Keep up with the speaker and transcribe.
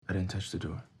I didn't touch the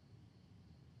door.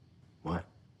 What?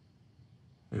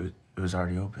 It was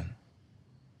already open.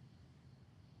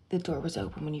 The door was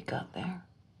open when you got there.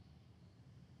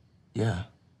 Yeah.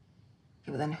 Okay,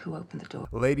 well then who opened the door?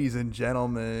 Ladies and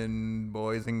gentlemen,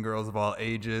 boys and girls of all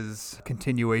ages,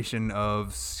 continuation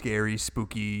of scary,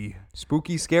 spooky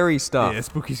scary stuff. Yeah,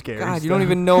 spooky, scary God, stuff. you don't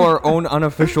even know our own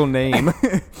unofficial name.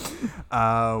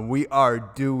 We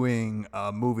are doing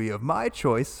a movie of my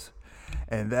choice,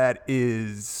 and that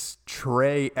is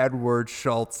Trey Edward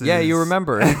Shults'. Yeah, you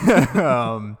remember.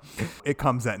 It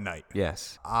Comes at Night.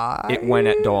 Yes. It went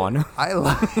at dawn.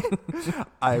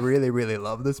 I really, really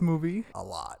love this movie a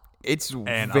lot. It's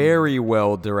very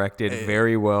well directed,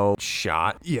 very well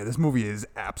shot. Yeah, this movie is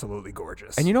absolutely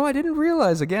gorgeous. And I didn't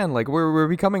realize, again, like we're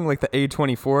becoming like the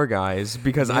A24 guys,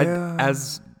 because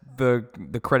as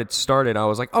the credits started, I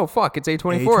was like, oh fuck, it's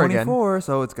A24 again. A24,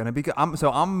 so it's gonna be good.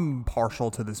 I'm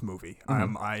partial to this movie.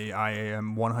 I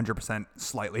am 100%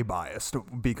 slightly biased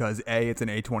because A, it's an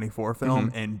A24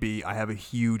 film, and B, I have a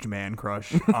huge man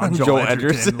crush on Joel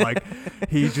Edgerton. Like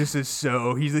he just is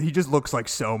so he just looks like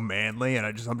so manly, and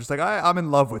I'm just like I'm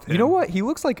in love with him. You know what? He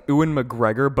looks like Ewan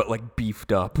McGregor, but like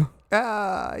beefed up.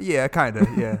 Yeah, kind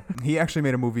of, yeah. He actually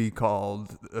made a movie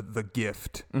called The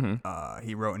Gift.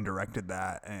 He wrote and directed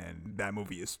that, and that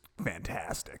movie is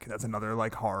fantastic. That's another,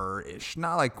 like, horror-ish.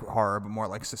 Not like horror, but more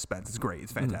like suspense. It's great.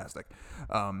 It's fantastic.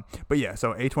 But yeah,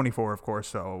 so A24, of course,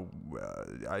 so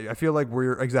I feel like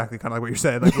we're exactly kind of like what you're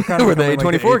saying. Like, we're kind of we're the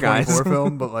A24 guys. A24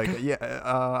 film, but, like, yeah,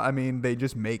 I mean, they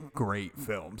just make great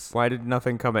films. Why did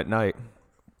Nothing Come at Night?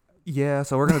 Yeah,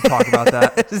 so we're going to talk about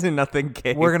that. Nothing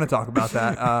came. We're going to talk about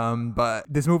that.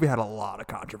 But this movie had a lot of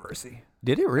controversy.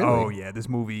 Did it really? Oh, yeah. This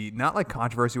movie, not like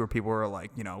controversy where people were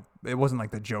like, it wasn't like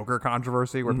the Joker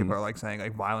controversy where people are like saying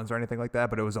like violence or anything like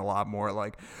that, but it was a lot more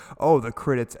like, oh, the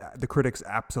critics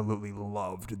absolutely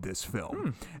loved this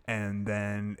film. And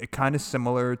then it kind of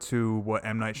similar to what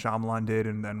M. Night Shyamalan did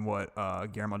and then what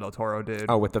Guillermo del Toro did.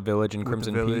 Oh, with The Village and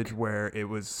Crimson Peak? Where it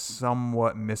was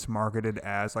somewhat mismarketed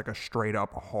as like a straight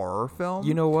up horror film.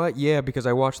 You know what? Yeah, because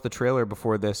I watched the trailer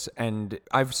before this, and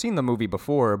I've seen the movie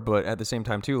before, but at the same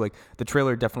time too, like the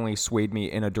trailer definitely swayed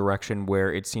me in a direction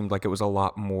where it seemed like it was a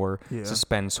lot more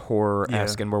suspense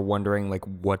horror-esque, and we're wondering like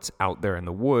what's out there in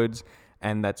the woods,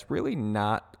 and that's really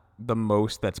not the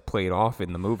most that's played off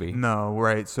in the movie. No,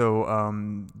 right. So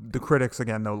the critics,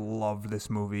 again, though, loved this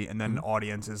movie, and then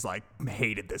audiences like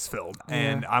hated this film.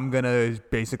 And I'm gonna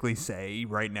basically say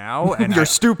right now, and you're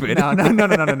stupid.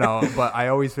 No. But I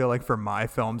always feel like for my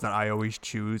films that I always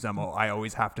choose, I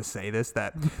always have to say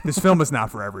that this film is not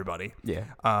for everybody.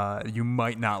 Yeah. You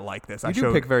might not like this. You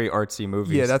do pick very artsy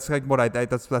movies. Yeah, that's like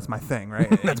that's my thing, right?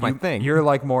 That's my thing. You're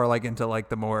like more like into like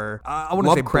the more I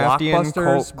wouldn't say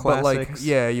blockbusters, but like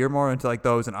you're more into like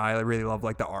those, and I really love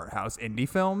like the art house indie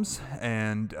films,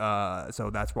 and so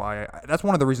that's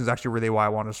one of the reasons actually really why I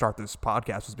wanted to start this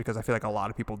podcast, was because I feel like a lot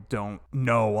of people don't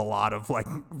know a lot of like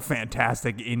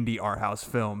fantastic indie art house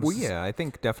films. Well, yeah, I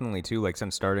think definitely too, like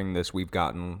since starting this, we've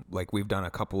done a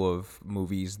couple of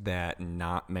movies that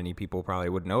not many people probably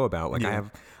would know about. Like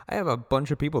I have a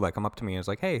bunch of people that come up to me and is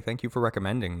like, hey, thank you for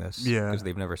recommending this. Yeah. Because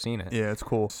they've never seen it. Yeah, it's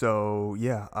cool. So,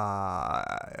 yeah,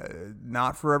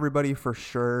 not for everybody for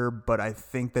sure, but I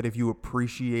think that if you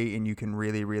appreciate and you can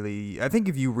I think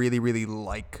if you really, really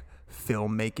like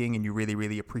filmmaking and you really,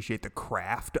 really appreciate the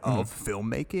craft of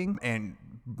filmmaking and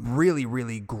really,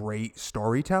 really great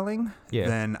storytelling,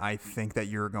 then I think that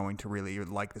you're going to really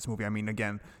like this movie. I mean,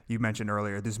 again, you mentioned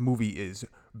earlier, this movie is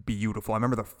beautiful. I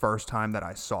remember the first time that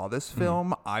I saw this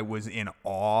film, I was in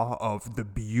awe of the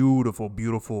beautiful,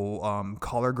 beautiful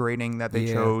color grading that they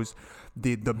chose.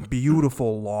 The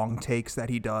beautiful long takes that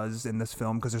he does in this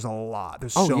film, because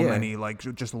there's so many like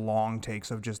just long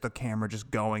takes of just the camera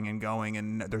just going and going,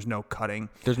 and there's no cutting,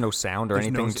 there's no sound or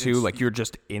anything too, like you're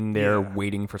just in there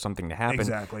waiting for something to happen.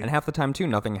 Exactly. And half the time too,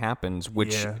 nothing happens,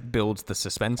 which builds the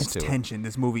suspense. It's tension.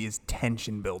 This movie is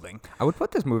tension building. I would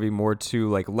put this movie more to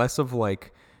like less of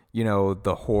like,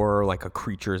 the horror, like a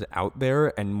creature's out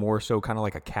there, and more so kind of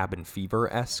like a Cabin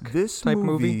Fever-esque type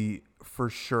movie. For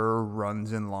sure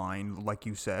runs in line, like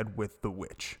you said, with The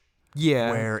Witch.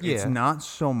 Yeah. Where it's not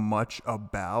so much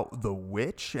about the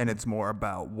witch, and it's more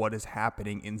about what is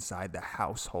happening inside the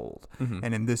household.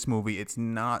 And in this movie, it's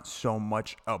not so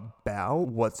much about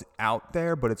what's out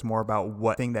there, but it's more about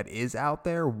what thing that is out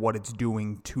there, what it's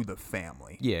doing to the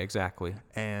family. Yeah, exactly.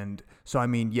 And so, I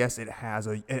mean, yes, it has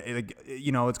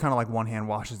it's kind of like one hand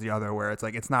washes the other, where it's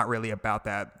like, it's not really about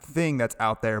that thing that's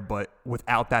out there, but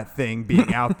without that thing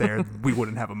being out there, we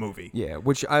wouldn't have a movie. Yeah,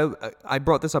 which I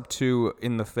brought this up too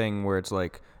in the thing where it's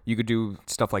like you could do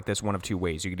stuff like this one of two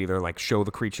ways. You could either like show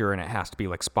the creature and it has to be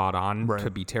like spot on to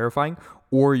be terrifying,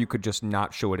 or you could just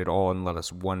not show it at all and let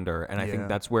us wonder. And I think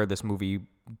that's where this movie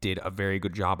did a very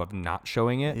good job of not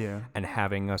showing it and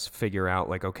having us figure out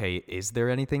like, okay, is there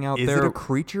anything out there? Is it a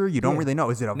creature? You don't really know.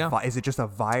 Is it is it just a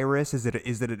virus? Is it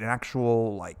an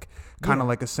actual like kind of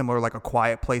like a similar like a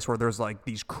Quiet Place where there's like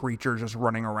these creatures just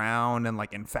running around and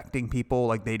like infecting people?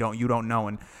 Like you don't know.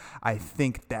 And I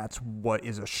think that's what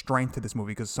is a strength to this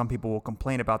movie, because some people will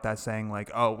complain about that, saying like,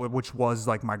 oh, which was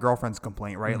like my girlfriend's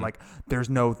complaint, right? Like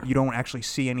you don't actually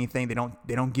see anything. They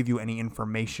don't give you any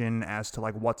information as to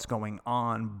like what's going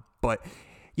on. But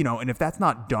and if that's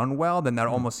not done well, then that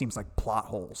almost seems like plot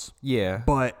holes. Yeah.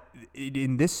 But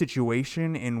in this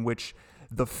situation in which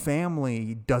the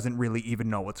family doesn't really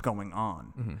even know what's going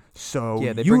on, so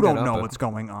you don't know what's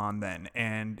going on then,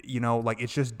 and like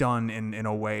it's just done in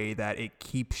a way that it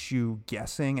keeps you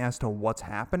guessing as to what's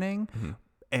happening,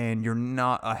 and you're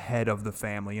not ahead of the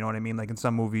family. You know what I mean? Like in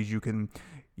some movies,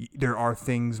 there are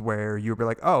things where you'll be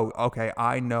like, oh, okay,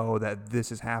 I know that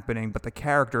this is happening, but the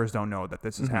characters don't know that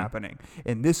this is happening.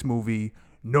 In this movie,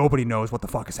 nobody knows what the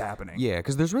fuck is happening. Yeah,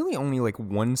 because there's really only like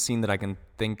one scene that I can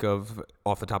think of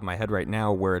off the top of my head right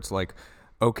now where it's like,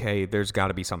 okay, there's got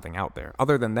to be something out there.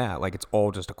 Other than that, like it's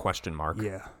all just a question mark.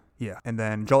 Yeah. And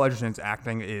then Joel Edgerton's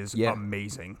acting is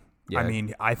amazing. Yeah. I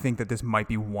mean, I think that this might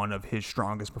be one of his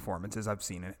strongest performances I've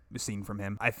seen from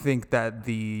him. I think that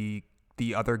the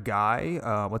other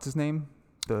guy, what's his name?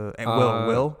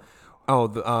 Will.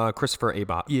 Oh, Christopher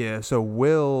Abbott. Yeah, so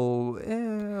Will,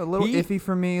 a little iffy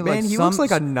for me. Man, he looks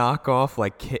like a knockoff,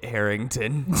 like Kit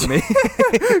Harington to me.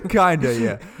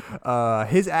 Kinda, yeah.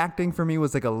 His acting for me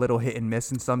was like a little hit and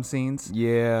miss in some scenes.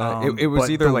 Yeah, it was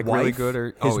either like really good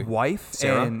or his wife,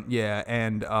 Sarah,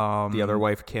 and the other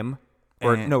wife, Kim,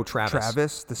 or no, Travis.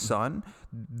 Travis, the son.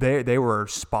 They were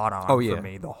spot on for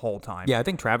me the whole time. Yeah, I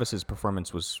think Travis's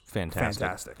performance was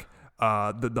fantastic.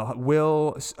 The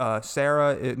Will,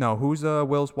 Sarah, no, who's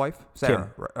Will's wife?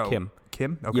 Sarah. Kim.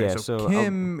 Okay, yeah, so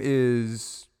Kim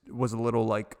was a little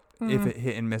like if it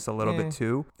hit and miss a little bit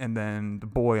too. And then the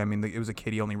boy, I mean, it was a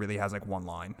kid. He only really has like one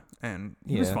line, and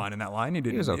he was fine in that line. He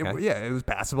was okay. It was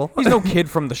passable. He's no kid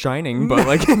from The Shining, but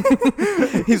like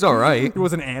he's all right. He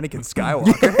wasn't Anakin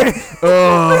Skywalker.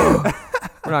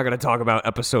 We're not gonna talk about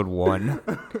episode 1.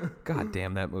 God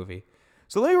damn that movie.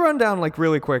 So let me run down like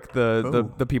really quick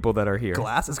the people that are here.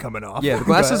 Glasses coming off. Yeah, the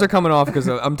glasses are coming off because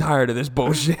I'm tired of this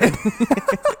bullshit.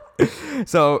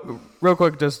 So real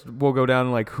quick, we'll go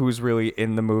down like who's really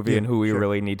in the movie and who we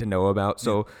really need to know about.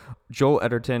 So Joel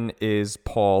Edgerton is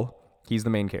Paul. He's the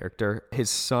main character. His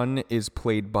son is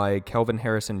played by Kelvin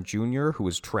Harrison Jr., who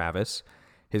is Travis.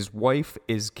 His wife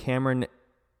is Cameron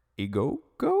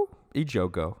Egogo.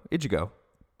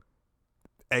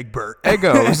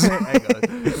 Eggos,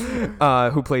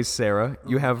 who plays Sarah.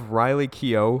 You have Riley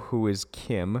Keough, who is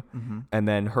Kim, and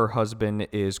then her husband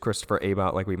is Christopher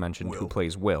Abbott, like we mentioned, who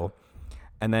plays Will.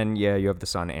 And then you have the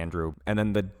son Andrew, and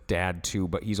then the dad too,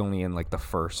 but he's only in like the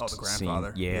first the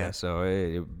grandfather. Scene. Yeah, so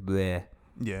bleh.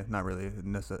 Yeah, not really a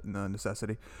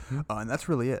necessity. And that's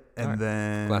really it. And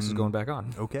then glasses going back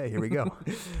on. Okay, here we go.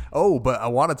 But I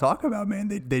want to talk about, man,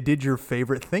 they did your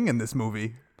favorite thing in this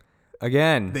movie.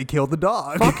 Again, they killed the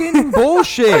dog. Fucking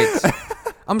bullshit.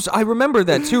 I remember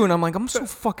that too, and I'm like, I'm so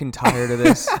fucking tired of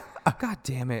this. God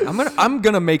damn it! I'm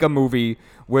gonna make a movie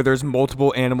where there's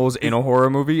multiple animals in a horror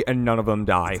movie and none of them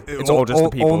die. It's all just the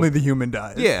people. Only the human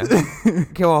dies. Yeah,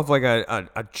 kill off like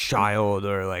a child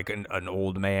or like an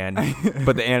old man,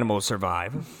 but the animals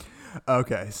survive.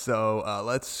 Okay, so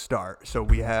let's start. So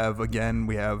we have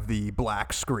the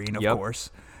black screen, of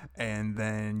course. And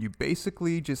then you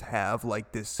basically just have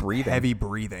like this heavy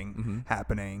breathing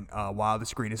happening while the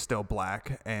screen is still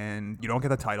black, and you don't get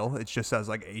the title. It just says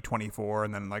like A24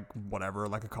 and then like whatever,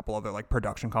 like a couple other like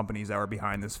production companies that are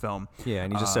behind this film. Yeah,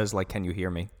 and he just says like, "Can you hear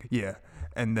me?" Yeah.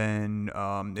 And then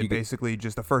basically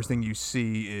just the first thing you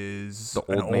see is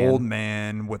old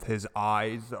man with his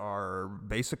eyes are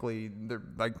basically, they're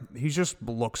like, he just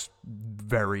looks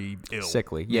very ill.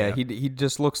 Sickly. Yeah, he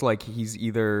just looks like he's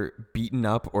either beaten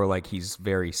up or like he's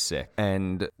very sick.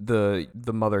 And the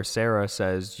mother, Sarah,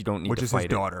 says you don't need to fight it. Which is his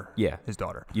daughter. Yeah. His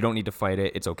daughter. You don't need to fight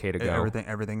it. It's okay to go.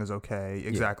 Everything is okay.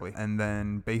 Exactly. Yeah. And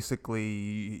then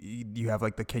basically you have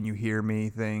like the "can you hear me"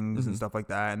 things and stuff like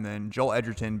that. And then Joel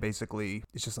Edgerton basically,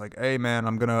 it's just like, "Hey man,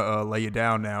 I'm gonna lay you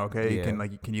down now, okay? Yeah.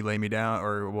 Can you lay me down,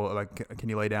 or can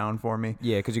you lay down for me?"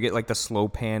 Yeah, because you get like the slow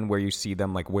pan where you see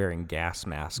them like wearing gas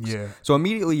masks. Yeah. So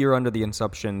immediately you're under the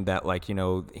assumption that like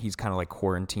he's kind of like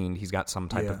quarantined. He's got some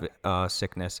type of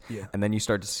sickness. Yeah. And then you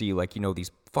start to see like,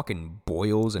 these fucking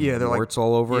boils and they're warts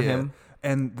all over him.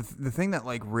 And the thing that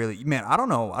like really, man, I don't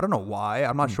know why.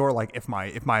 I'm not sure like if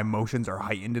my emotions are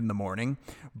heightened in the morning,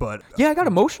 but yeah, I got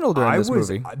emotional during this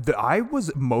movie. I was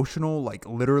emotional, like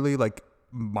literally, like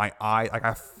my eye, like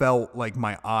I felt like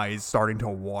my eyes starting to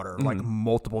water like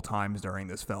multiple times during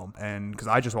this film, and because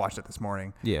I just watched it this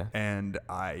morning, and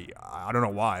I don't know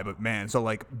why, but man, so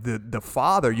like the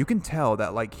father, you can tell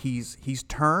that like he's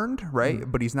turned, right,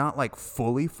 but he's not like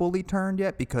fully turned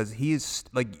yet, because he is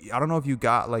like, I don't know if you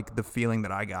got like the feeling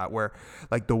that I got, where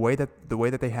like the way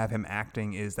that they have him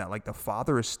acting is that like the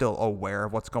father is still aware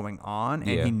of what's going on,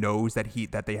 and he knows that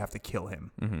they have to kill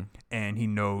him, and he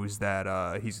knows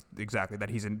that he's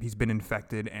been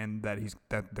infected, and that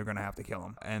they're gonna have to kill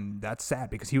him, and that's sad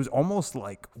because he was almost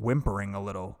like whimpering a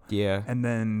little. Yeah, and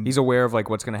then he's aware of like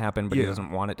what's gonna happen, but he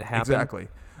doesn't want it to happen. Exactly.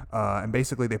 And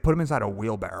basically they put him inside a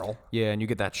wheelbarrow. Yeah, and you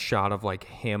get that shot of like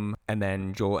him, and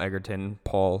then Joel Edgerton,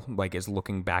 Paul, like is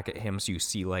looking back at him, so you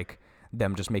see like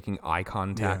them just making eye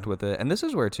contact with it. And this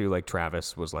is where too like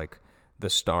Travis was like the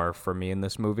star for me in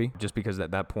this movie, just because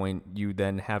at that point you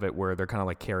then have it where they're kind of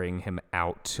like carrying him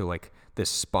out to like this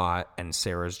spot, and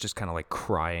Sarah's just kind of like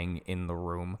crying in the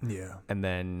room. Yeah. And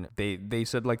then they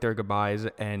said like their goodbyes,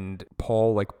 and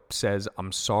Paul like says,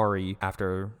 "I'm sorry,"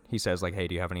 after he says like, "Hey,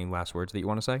 do you have any last words that you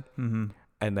want to say?" Mm-hmm.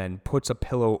 And then puts a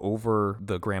pillow over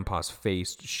the grandpa's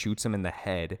face, shoots him in the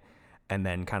head, and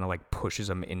then kind of like pushes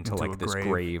him into like this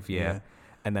grave. Yeah.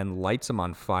 And then lights him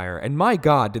on fire. And my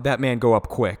God, did that man go up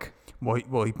quick.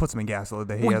 Well, he puts him in gasoline.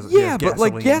 He has gasoline. But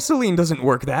like gasoline doesn't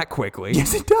work that quickly.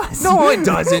 Yes, it does. No, it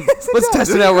doesn't. Let's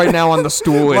test it out right now on the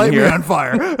stool in here. Light me on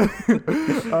fire.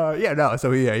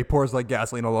 So he pours like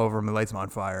gasoline all over him and lights him on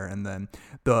fire, and then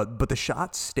the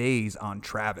shot stays on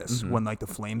Travis when like the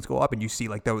flames go up, and you see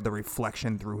like the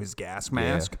reflection through his gas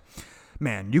mask. Yeah.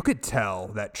 Man, you could tell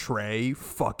that Trey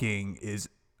fucking is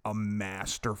a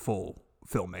masterful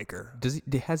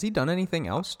filmmaker. Has he done anything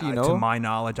else? Do you know? To my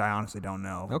knowledge, I honestly don't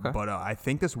know. Okay. But I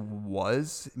think this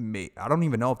was I don't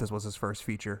even know if this was his first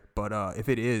feature, but if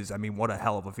it is, I mean, what a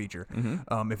hell of a feature.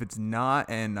 Mm-hmm. If it's not,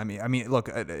 and I mean, look,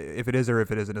 if it is or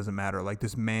if it is, it doesn't matter. Like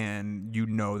this man, you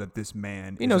know that this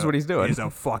man he knows what he's doing. He's a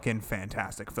fucking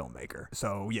fantastic filmmaker.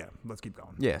 So yeah, let's keep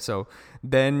going. Yeah. So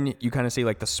then you kind of see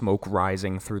like the smoke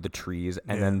rising through the trees,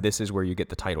 and then this is where you get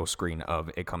the title screen of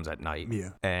 "It Comes at Night." Yeah.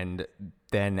 And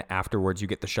then afterwards you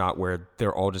get the shot where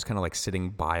they're all just kind of like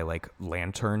sitting by like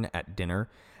lantern at dinner,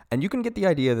 and you can get the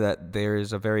idea that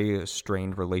there's a very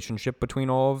strained relationship between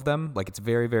all of them. Like it's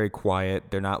very, very quiet.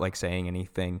 They're not like saying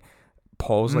anything.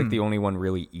 Paul's like the only one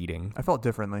really eating. I felt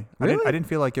differently. Really? I didn't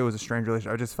feel like it was a strange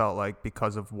relationship. I just felt like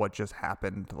because of what just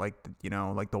happened, like, you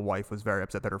know, like the wife was very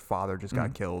upset that her father just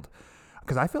got killed,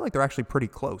 because I feel like they're actually pretty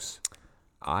close.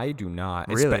 I do not.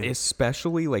 Really?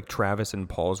 Especially like Travis and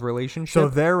Paul's relationship. So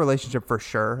their relationship for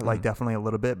sure, like definitely a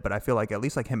little bit, but I feel like at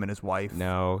least like him and his wife.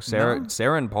 No,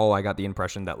 Sarah and Paul, I got the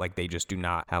impression that like they just do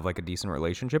not have like a decent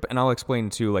relationship. And I'll explain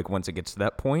too, like once it gets to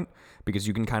that point, because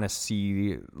you can kind of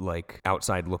see like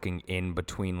outside looking in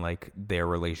between like their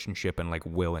relationship and like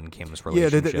Will and Kim's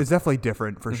relationship. Yeah, it's definitely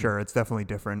different for sure. It's definitely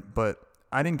different, but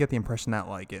I didn't get the impression that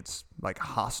like it's like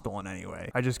hostile in any way.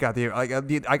 I just got I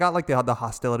got like the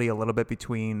hostility a little bit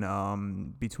between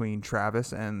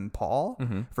Travis and Paul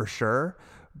for sure,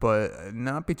 but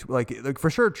not between like for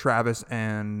sure Travis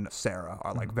and Sarah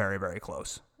are like very, very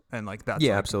close. And like that's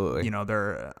absolutely. You know,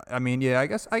 they're. I mean, I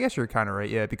guess you're kind of right.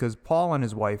 Yeah, because Paul and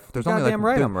his wife. There's only goddamn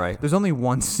right. I'm right. There's only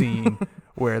one scene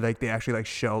where like they actually like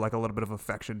show like a little bit of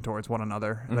affection towards one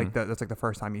another. Like that's like the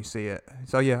first time you see it.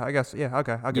 So yeah, I guess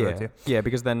okay, I'll give it to you. Yeah,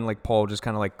 because then like Paul just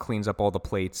kind of like cleans up all the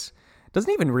plates.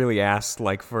 Doesn't even really ask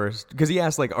like first, because he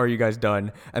asks like, "Are you guys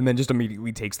done?" And then just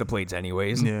immediately takes the plates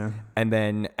anyways. Yeah. And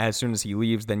then as soon as he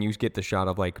leaves, then you get the shot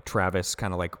of like Travis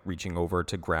kind of like reaching over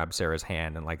to grab Sarah's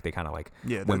hand, and like they kind of like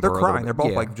they're crying. They're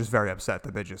both like just very upset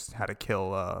that they just had to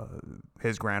kill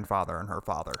his grandfather and her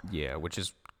father. Yeah, which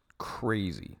is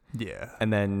crazy. Yeah.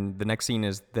 And then the next scene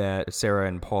is that Sarah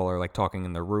and Paul are like talking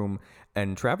in the room,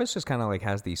 and Travis just kind of like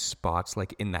has these spots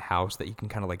like in the house that you can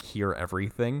kind of like hear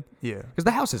everything. Yeah. Because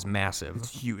the house is massive.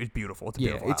 It's huge. It's beautiful. It's a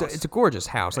beautiful house. It's a gorgeous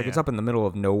house. Like it's up in the middle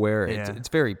of nowhere. It's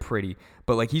very pretty.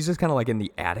 But like he's just kind of like in the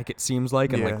attic, it seems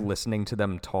like, and like listening to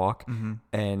them talk.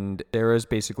 And Sarah's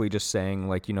basically just saying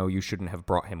like, you know, you shouldn't have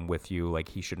brought him with you. Like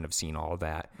he shouldn't have seen all of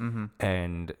that.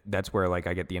 And that's where like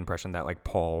I get the impression that like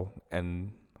Paul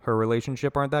and her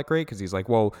relationship aren't that great, because he's like,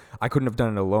 well, I couldn't have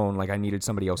done it alone. Like I needed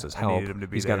somebody else's help.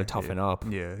 He's got to toughen up.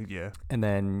 Yeah. And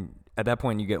then at that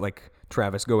point you get like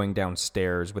Travis going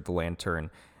downstairs with the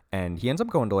lantern, and he ends up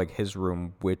going to like his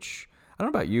room, which I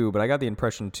don't know about you, but I got the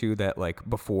impression too that like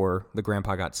before the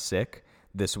grandpa got sick,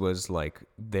 this was like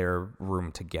their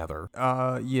room together.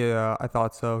 Yeah, I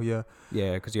thought so. Yeah.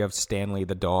 Yeah, because you have Stanley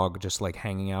the dog just like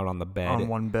hanging out on the bed. On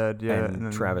one bed, yeah. And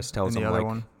then, Travis tells him the other like,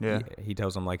 one. Yeah. he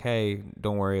tells him like, hey,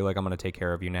 don't worry, like I'm gonna take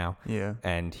care of you now. Yeah.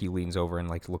 And he leans over and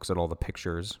like looks at all the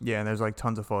pictures. Yeah, and there's like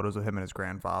tons of photos of him and his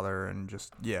grandfather, and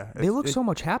just they look so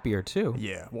much happier too.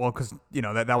 Yeah, well, because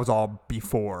that was all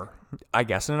before. I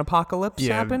guess an apocalypse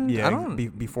happened. Yeah, I don't...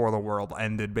 before the world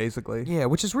ended, basically. Yeah,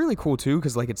 which is really cool too,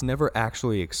 because like it's never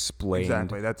actually explained.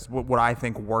 Exactly. That's what I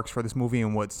think works for this movie,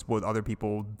 and what other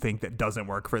people think that doesn't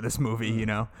work for this movie.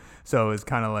 So it's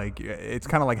kind of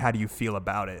like how do you feel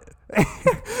about it?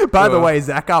 By the way,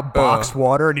 Zach got boxed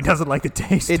water, and he doesn't like the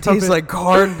taste. It tastes like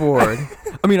cardboard.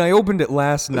 I mean, I opened it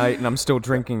last night, and I'm still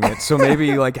drinking it. So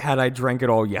maybe like had I drank it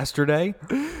all yesterday,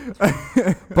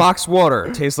 boxed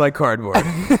water tastes like cardboard.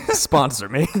 Sponsor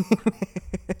me.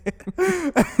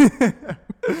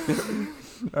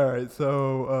 All right,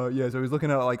 so so he's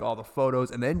looking at like all the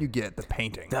photos, and then you get the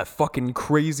painting. That fucking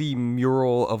crazy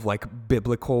mural of like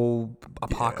biblical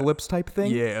apocalypse type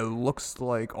thing. Yeah, it looks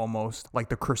like almost like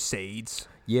the Crusades.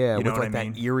 Yeah, you know with like what I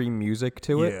mean? that eerie music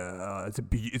to it. Yeah, it's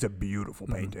a beautiful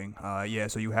painting.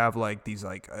 So you have like these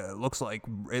like it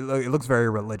looks very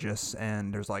religious,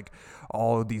 and there's like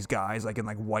all of these guys like in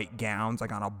like white gowns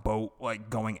like on a boat like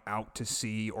going out to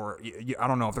sea, or I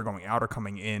don't know if they're going out or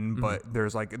coming in, but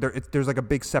there's like there's like a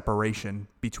big separation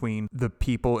between the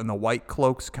people in the white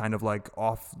cloaks kind of like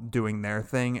off doing their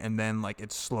thing, and then like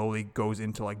it slowly goes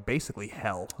into like basically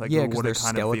hell. Like because what it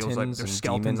kind of feels like. There's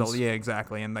skeletons. Demons. Yeah,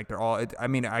 exactly, and like they're all.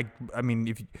 I mean,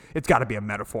 if it's got to be a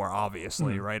metaphor,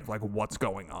 obviously, right? Of like what's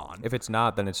going on. If it's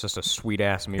not, then it's just a sweet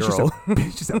ass mural.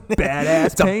 It's just a badass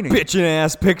it's painting. A bitchin'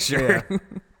 ass picture.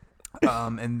 Yeah.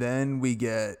 And then we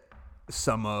get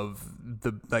some of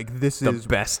the the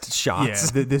best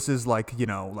shots. Yeah, this is like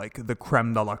like the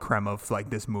creme de la creme of like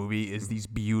this movie is these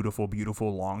beautiful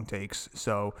long takes.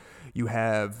 So you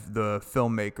have the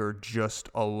filmmaker just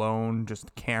alone,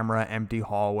 just camera, empty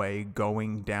hallway,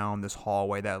 going down this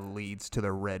hallway that leads to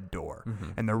the red door,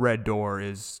 and the red door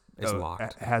is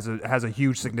locked. Has a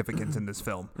huge significance in this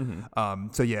film.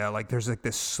 So yeah, like there's like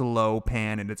this slow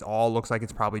pan, and it's all looks like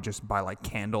it's probably just by like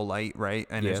candlelight, right?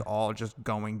 And it's all just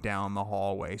going down the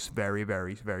hallway very,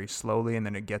 very, very slowly, and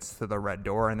then it gets to the red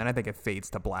door, and then I think it fades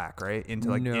to black, right?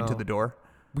 Into the door.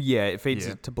 Yeah, it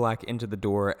fades to black into the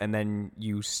door, and then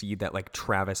you see that like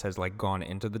Travis has like gone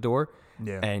into the door,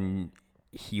 and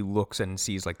he looks and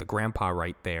sees like the grandpa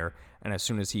right there, and as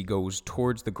soon as he goes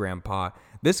towards the grandpa,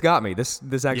 this got me. This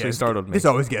actually startled me. This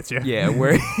always gets you. Yeah,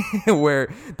 where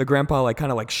the grandpa like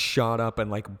kind of like shot up and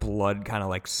like blood kind of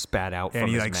like spat out from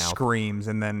his mouth. And he like screams,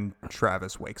 and then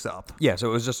Travis wakes up. Yeah, so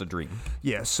it was just a dream.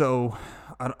 Yeah, so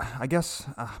I guess,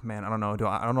 man, I don't know.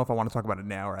 I don't know if I want to talk about it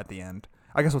now or at the end.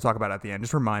 I guess we'll talk about it at the end.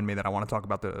 Just remind me that I want to talk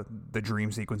about the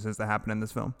dream sequences that happen in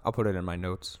this film. I'll put it in my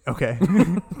notes. Okay.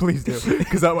 Please do.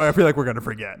 Because I feel like we're going to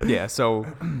forget. Yeah, so...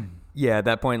 Yeah, at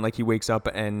that point, like, he wakes up,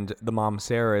 and the mom,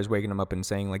 Sarah, is waking him up and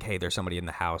saying, like, hey, there's somebody in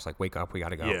the house. Like, wake up, we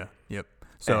gotta go. Yeah, yep.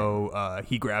 So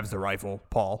he grabs the rifle,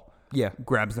 Paul. Yeah.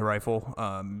 Grabs the rifle.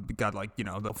 Got, like,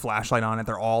 the flashlight on it.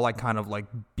 They're all, like, kind of, like,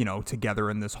 together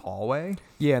in this hallway.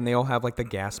 Yeah, and they all have, like, the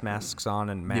gas masks on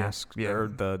and masks, or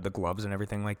the gloves and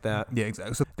everything like that. Yeah,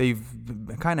 exactly. So they've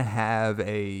kind of have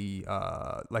a,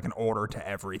 like, an order to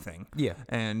everything. Yeah.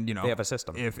 And, they have a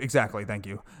system. Exactly, thank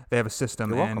you. They have a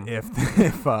system. You're and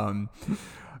welcome.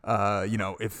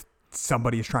 if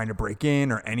somebody is trying to break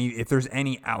in, or if there's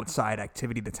any outside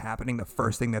activity that's happening, the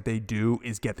first thing that they do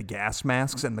is get the gas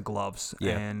masks and the gloves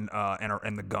and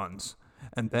the guns.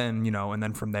 And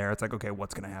then from there it's like, okay,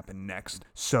 what's gonna happen next?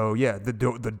 So yeah,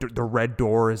 the red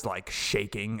door is like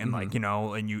shaking, and like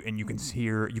and you can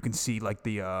see like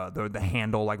the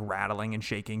handle like rattling and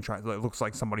shaking. It looks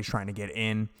like somebody's trying to get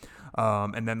in.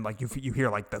 And then like you hear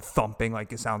like the thumping,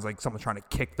 like it sounds like someone's trying to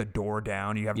kick the door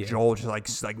down. You have Joel just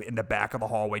like in the back of the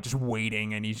hallway just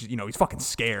waiting, and he's fucking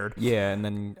scared. Yeah, and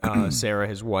then Sarah,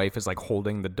 his wife, is like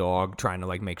holding the dog, trying to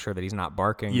like make sure that he's not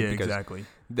barking. Yeah, exactly.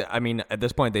 I mean, at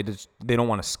this point, they don't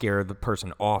want to scare the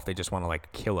person off. They just want to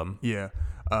like kill him. Yeah.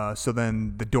 So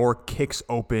then the door kicks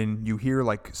open. You hear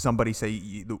like somebody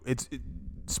say,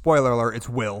 spoiler alert, it's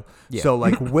Will. Yeah. So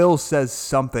like Will says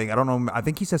something. I don't know. I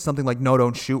think he says something like "No,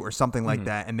 don't shoot" or something like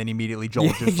that, and then immediately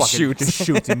Joel just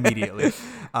shoots immediately.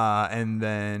 And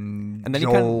then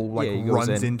Joel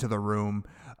runs into the room.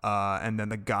 And then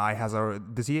the guy has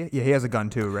he has a gun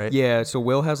too, right? Yeah. So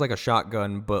Will has like a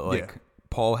shotgun, but like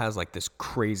Paul has like this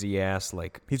crazy ass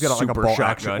like he's got like a super ball shotgun.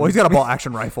 action. Well, he's got a ball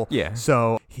action rifle. Yeah.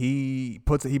 So he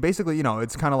basically,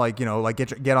 it's kind of like, like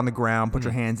get on the ground, put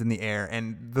your hands in the air.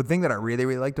 And the thing that I really,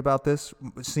 really liked about this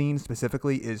scene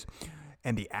specifically is,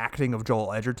 and the acting of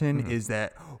Joel Edgerton is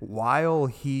that while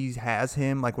he has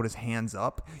him like with his hands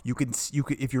up, you could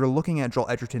if you're looking at Joel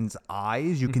Edgerton's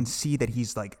eyes, you can see that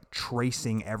he's like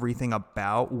tracing everything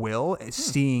about Will,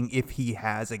 seeing if he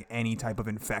has like any type of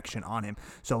infection on him.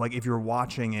 So like if you're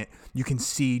watching it, you can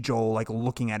see Joel like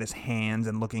looking at his hands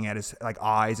and looking at his like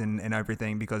eyes and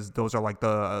everything, because those are like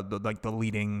the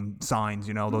leading signs.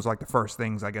 Those are like the first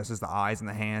things, I guess, is the eyes and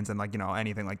the hands and like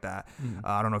anything like that.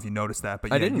 I don't know if you noticed that,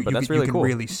 but I didn't. But that's really you can cool.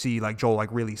 really see like Joel like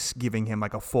really giving him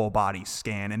like a full body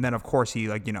scan, and then of course he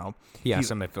like he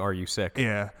asks him if are you sick.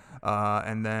 Yeah.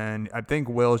 And then I think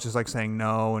Will is just like saying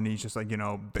no, and he's just like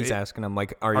he's asking him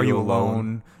like are you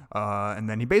alone? And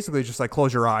then he basically just like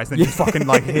close your eyes, then he fucking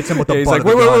like hits him with the he's butt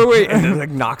like of the gun. wait, and then like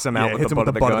knocks him out with hits the him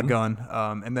butt with the of the butt gun. of the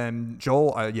gun. And then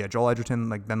Joel Edgerton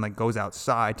like then like goes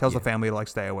outside, tells the family to like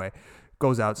stay away,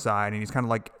 goes outside, and he's kind of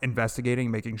like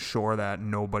investigating, making sure that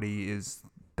nobody's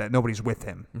with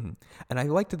him. And I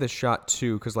liked this shot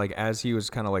too, because like as he was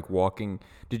kind of like walking,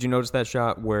 did you notice that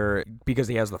shot where, because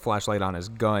he has the flashlight on his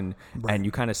gun, and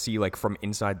you kind of see like from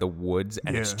inside the woods,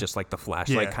 and it's just like the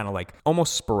flashlight kind of like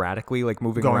almost sporadically like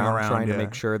moving Going around around, trying to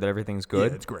make sure that everything's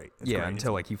good. Yeah, it's great. It's great.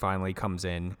 Until like he finally comes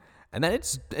in, and then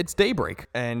it's daybreak,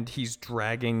 and he's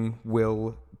dragging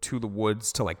Will to the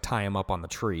woods to like tie him up on the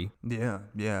tree. Yeah,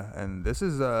 and this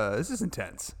is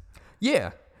intense.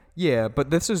 Yeah, but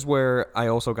this is where I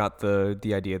also got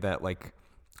the idea that like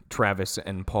Travis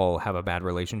and Paul have a bad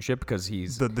relationship, because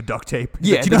he's the duct tape.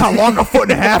 Yeah, Do you know how long a foot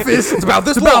and a half is? It's about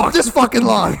this It's long. about this fucking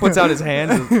long. Puts out his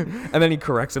hand, and then he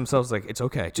corrects himself. Like, it's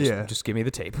okay. Just give me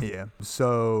the tape. Yeah.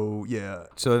 So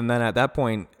then at that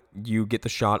point, you get the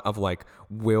shot of like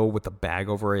Will with the bag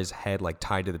over his head, like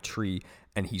tied to the tree,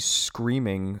 and he's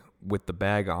screaming with the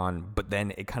bag on, but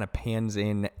then it kind of pans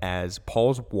in as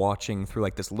Paul's watching through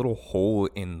like this little hole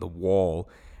in the wall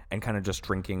and kind of just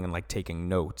drinking and like taking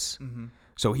notes.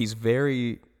 So he's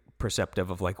very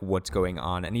perceptive of like what's going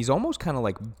on, and he's almost kind of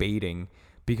like baiting,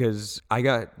 because I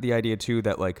got the idea too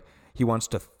that like he wants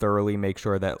to thoroughly make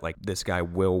sure that like this guy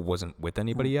Will wasn't with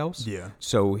anybody else. Yeah.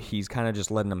 So he's kind of just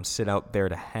letting him sit out there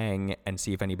to hang and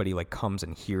see if anybody like comes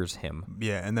and hears him.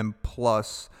 Yeah, and then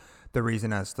plus the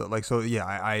reason as to like, so yeah,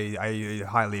 I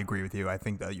highly agree with you. I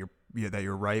think that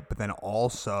you're right, but then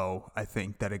also I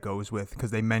think that it goes with,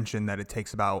 because they mentioned that it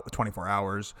takes about 24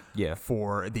 hours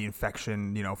for the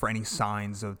infection, for any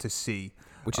signs to see.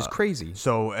 Which is crazy.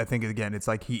 So I think again, it's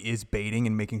like he is baiting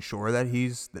and making sure that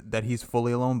he's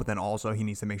fully alone, but then also he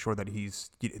needs to make sure that he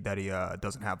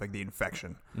doesn't have like the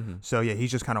infection. So yeah,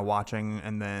 he's just kind of watching,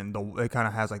 and then it kind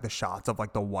of has like the shots of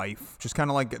like the wife, just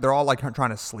kind of like they're all like trying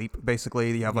to sleep.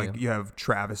 Basically, you have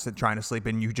Travis trying to sleep,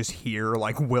 and you just hear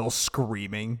like Will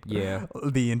screaming. Yeah.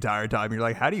 The entire time. You're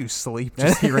like, how do you sleep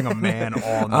just hearing a man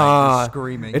all night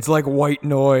screaming? It's like white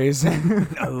noise.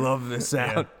 I love this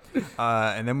sound.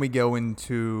 And then we go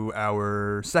into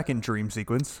our second dream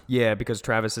sequence. Yeah, because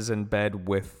Travis is in bed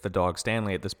with the dog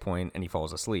Stanley at this point, and he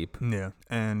falls asleep. Yeah,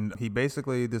 and this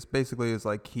basically is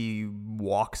like he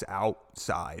walks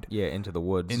outside. Yeah, into the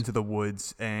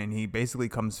woods. And he basically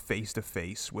comes face to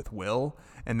face with Will,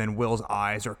 and then Will's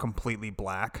eyes are completely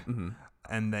black.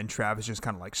 And then Travis just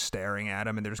kind of like staring at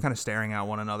him, and they're just kind of staring at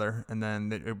one another. And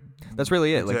then that's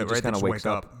really it. Like he right? just kind of wakes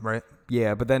wake up, right?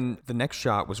 Yeah, but then the next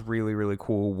shot was really, really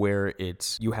cool, where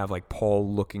you have like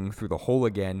Paul looking through the hole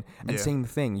again, and same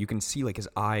thing. You can see like his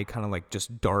eye kind of like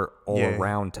just dart all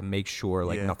around to make sure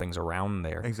like nothing's around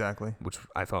there. Exactly. Which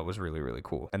I thought was really, really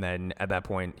cool. And then at that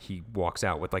point, he walks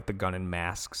out with like the gun and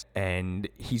masks, and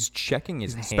he's checking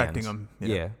his hands. Inspecting them.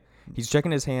 Yeah. He's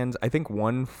checking his hands, I think,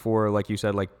 one, for, like you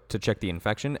said, like, to check the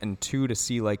infection, and two, to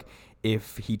see, like,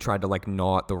 if he tried to, like,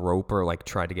 gnaw at the rope or, like,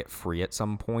 try to get free at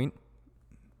some point.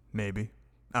 Maybe.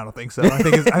 I don't think so. I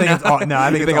think it's all. No,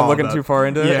 I think I'm looking too far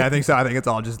into it? Yeah, I think so. I think it's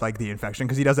all just, like, the infection,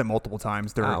 because he does it multiple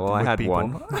times. I had people.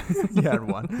 one. You had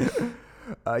one.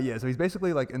 So he's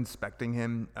basically like inspecting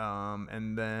him,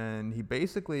 and then it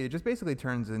basically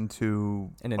turns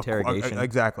into an interrogation.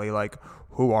 Exactly, like,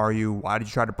 who are you? Why did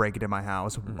you try to break into my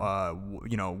house?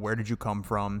 Where did you come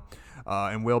from?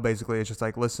 And Will basically is just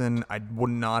like, listen, I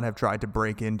would not have tried to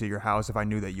break into your house if I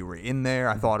knew that you were in there.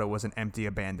 I thought it was an empty,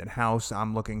 abandoned house.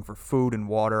 I'm looking for food and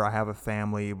water. I have a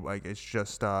family. Like, it's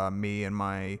just me and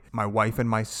my wife and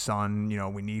my son.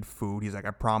 We need food. He's like,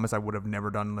 I promise I would have never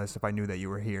done this if I knew that you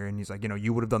were here. And he's like,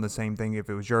 you would have done the same thing if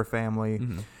it was your family.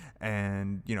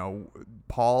 And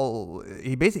Paul,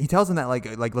 he tells him that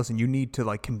like listen, you need to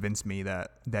like convince me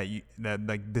that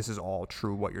like this is all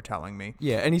true what you're telling me.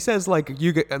 Yeah, and he says like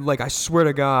I swear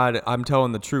to God I'm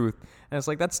telling the truth, and it's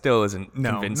like that still isn't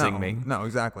convincing me. No,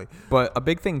 exactly. But a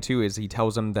big thing too is he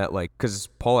tells him that like, because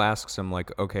Paul asks him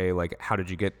like, okay, like how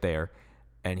did you get there?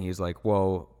 And he's like,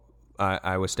 well,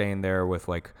 I was staying there with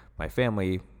like my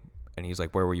family. And he's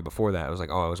like, where were you before that? I was like,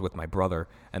 oh, I was with my brother.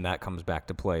 And that comes back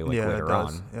to play like later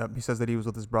on. Yep. He says that he was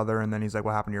with his brother, and then he's like,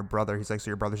 what happened to your brother? He's like, so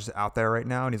your brother's just out there right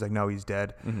now? And he's like, no, he's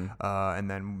dead. And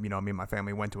then, me and my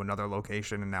family went to another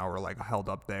location, and now we're like held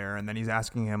up there. And then he's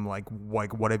asking him like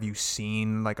what have you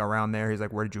seen like around there? He's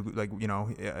like, where did you like,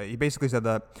 he basically said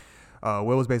that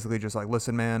Will was basically just like,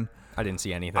 listen, man, I didn't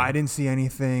see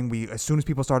anything. As soon as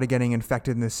people started getting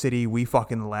infected in the city, we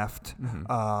fucking left.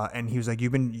 And he was like,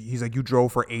 you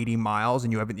drove for 80 miles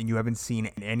and you haven't seen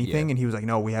anything. Yeah. And he was like,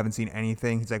 no, we haven't seen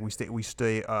anything. He's like, we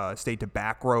stayed to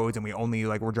back roads, and we only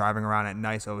like were driving around at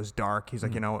night, so it was dark. He's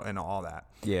like, and all that.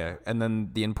 Yeah. And then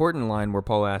the important line where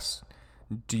Paul asks,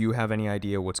 do you have any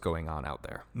idea what's going on out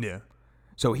there? Yeah.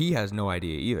 So he has no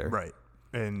idea either. Right.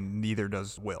 And neither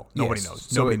does Will. Nobody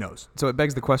knows. Nobody knows. So it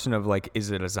begs the question of like,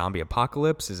 is it a zombie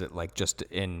apocalypse? Is it like just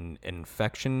an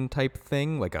infection type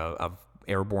thing, like a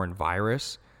airborne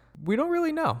virus? We don't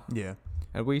really know. Yeah.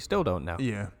 And we still don't know.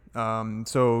 Yeah.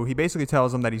 So he basically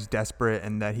tells him that he's desperate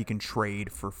and that he can trade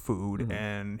for food,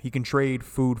 and he can trade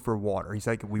food for water. He's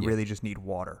like, we really just need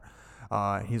water.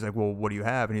 He's like, well, what do you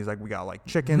have? And he's like, we got like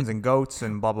chickens and goats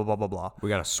and blah, blah, blah, blah, blah. We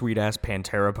got a sweet ass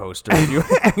Pantera poster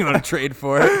you want to trade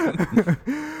for it.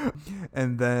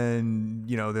 And then,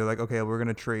 they're like, okay, we're going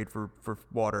to trade for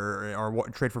water or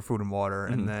trade for food and water.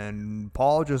 And then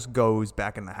Paul just goes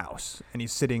back in the house, and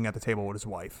he's sitting at the table with his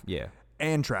wife. Yeah.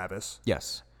 And Travis.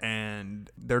 Yes.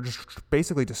 And they're just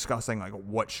basically discussing like,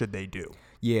 what should they do?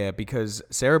 Yeah, because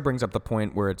Sarah brings up the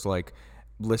point where it's like,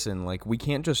 listen, like we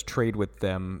can't just trade with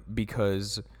them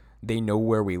because they know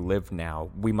where we live now.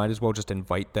 We might as well just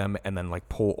invite them and then like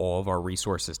pull all of our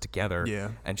resources together. Yeah.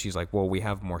 And she's like, well, we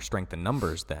have more strength in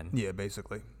numbers then. Yeah,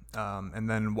 basically. And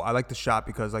then I like the shot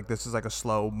because like this is like a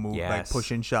slow move, like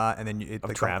push in shot, and then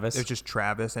Travis. It's just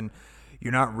Travis, and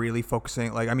you're not really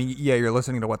focusing. Like, I mean, yeah, you're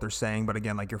listening to what they're saying, but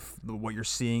again, like what you're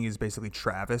seeing is basically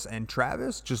Travis, and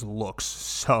Travis just looks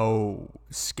so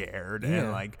scared,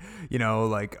 and like, he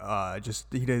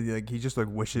just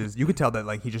wishes. You could tell that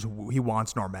like he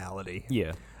wants normality.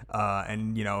 Yeah.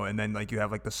 And then like you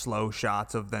have like the slow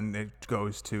shots of, then it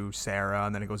goes to Sarah,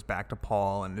 and then it goes back to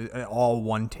Paul, and all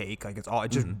one take. Like it's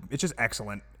just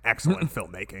excellent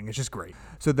filmmaking. It's just great.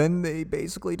 So then they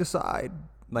basically decide,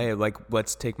 like,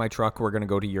 let's take my truck. We're going to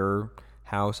go to your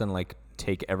house and like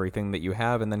take everything that you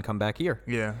have and then come back here.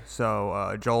 Yeah.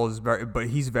 So Joel is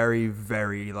he's very,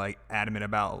 very like adamant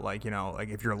about like, like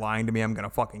if you're lying to me, I'm going to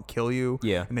fucking kill you.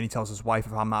 Yeah. And then he tells his wife,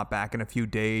 if I'm not back in a few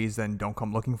days, then don't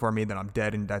come looking for me, then I'm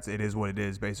dead. And it is what it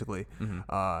is, basically.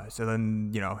 So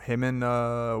then, him and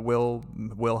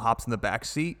Will hops in the back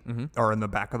seat or in the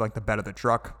back of like the bed of the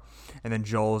truck. And then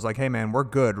Joel's like, hey man, we're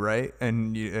good, right?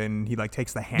 And he like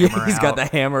takes the hammer out. He's got the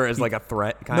hammer as like a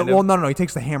threat kind of. Well, no. He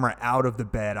takes the hammer out of the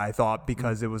bed, I thought,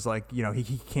 because it was like,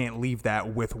 he can't leave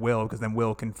that with Will, because then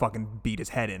Will can fucking beat his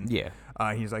head in. Yeah.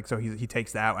 He's like, so he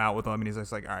takes that out with him, and he's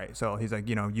just like, all right. So he's like,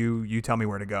 you tell me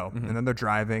where to go. And then they're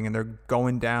driving, and they're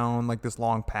going down like this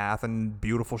long path, and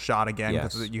beautiful shot again,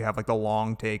 because you have like the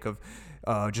long take of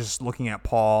just looking at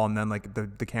Paul, and then like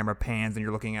the camera pans, and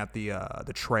you're looking at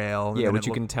the trail. Yeah, which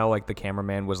you can tell like the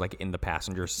cameraman was like in the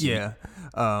passenger seat. Yeah.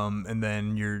 And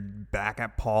then you're back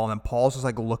at Paul, and then Paul's just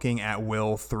like looking at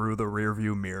Will through the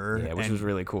rearview mirror. Yeah, which was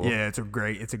really cool. Yeah, it's a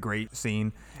great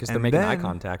scene. Because they're making eye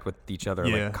contact with each other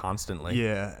like constantly.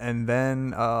 Yeah, and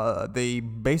then they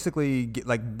basically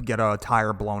get a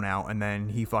tire blown out, and then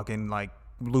he fucking like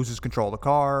loses control of the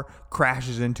car,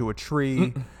 crashes into a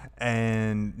tree.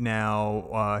 And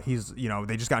now he's,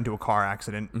 they just got into a car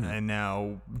accident, and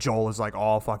now Joel is like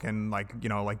all fucking like,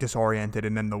 like disoriented,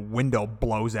 and then the window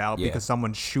blows out because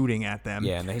someone's shooting at them.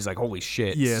 Yeah, and then he's like, holy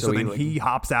shit. Yeah, so then he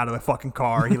hops out of the fucking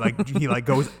car. He like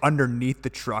goes underneath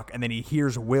the truck, and then he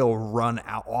hears Will run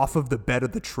out off of the bed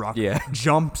of the truck,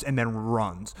 jumps, and then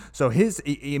runs. So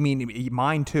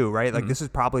mine too, right? Like this is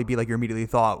probably be like your immediately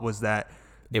thought was that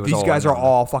these guys are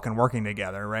all fucking working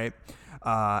together, right?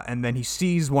 And then he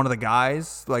sees one of the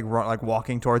guys like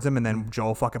walking towards him, and then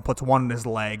Joel fucking puts one in his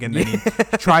leg, and then he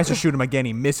tries to shoot him again.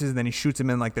 He misses, and then he shoots him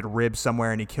in like the ribs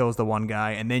somewhere, and he kills the one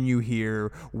guy. And then you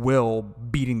hear Will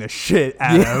beating the shit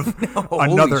out of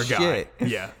another guy.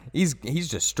 Yeah, he's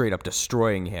just straight up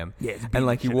destroying him. Yeah, and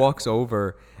like he walks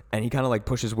over, and he kind of like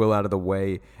pushes Will out of the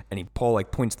way, and Paul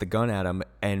like points the gun at him,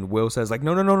 and Will says like,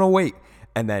 no, wait.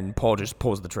 And then Paul just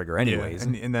pulls the trigger anyways.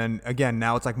 Yeah. And then again,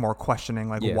 now it's like more questioning,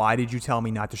 like, why did you tell me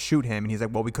not to shoot him? And he's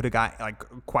like, well, we could have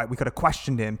got we could have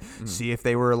questioned him, see if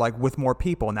they were like with more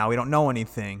people. Now we don't know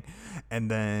anything.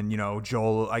 And then, you know,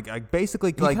 Joel, like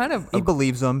basically, like he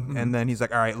believes him. And then he's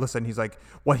like, all right, listen. He's like,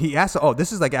 what he asks. Oh,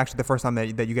 this is like actually the first time that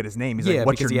you get his name. He's like,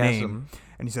 what's your name?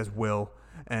 And he says, Will.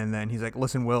 And then he's like,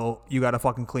 listen, Will, you got to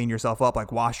fucking clean yourself up.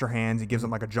 Like, wash your hands. He gives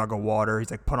him like a jug of water.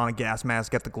 He's like, put on a gas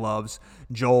mask, get the gloves.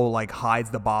 Joel like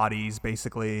hides the bodies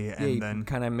basically. And then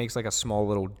kind of makes like a small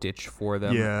little ditch for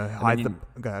them. Yeah. Hides the,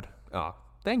 go ahead. Oh,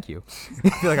 thank you. I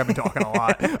feel like I've been talking a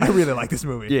lot. I really like this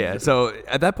movie. Yeah. So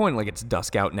at that point, like it's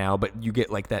dusk out now, but you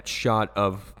get like that shot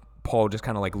of Paul just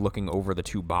kind of like looking over the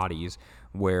two bodies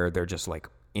where they're just like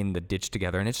in the ditch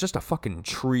together, and it's just a fucking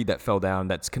tree that fell down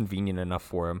that's convenient enough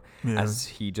for him. As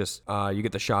he just you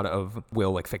get the shot of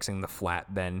Will like fixing the flat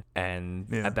then,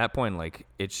 and at that point like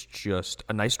it's just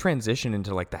a nice transition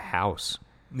into like the house.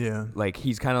 Like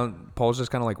Paul's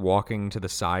just kind of like walking to the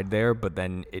side there, but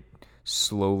then it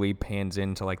slowly pans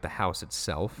into like the house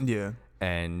itself,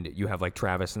 and you have like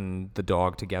Travis and the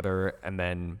dog together, and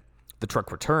then the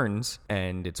truck returns,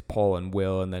 and it's Paul and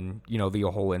Will, and then, you know, the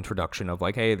whole introduction of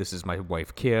like, hey, this is my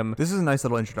wife, Kim. This is a nice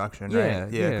little introduction,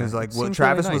 right? Yeah, because like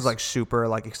Travis was like super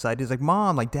like excited. He's like,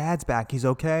 Mom, like Dad's back, he's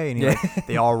okay. And he like,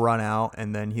 they all run out,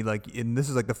 and then he like, and this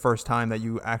is like the first time that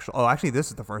you actually this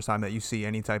is the first time that you see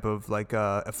any type of like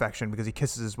affection, because he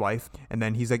kisses his wife, and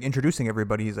then he's like introducing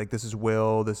everybody. He's like, this is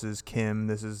Will, this is Kim,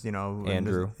 this is, you know,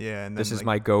 Andrew. And then, this is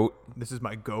my goat. This is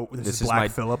my goat. This is Black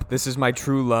Phillip. This is my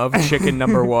true love, chicken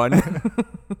number 1.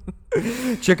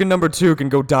 Chicken number 2 can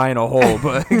go die in a hole,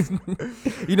 but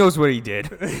he knows what he did.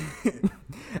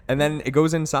 And then it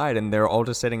goes inside, and they're all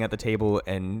just sitting at the table,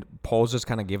 and Paul's just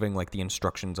kind of giving like the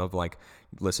instructions of like,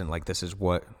 listen, like this is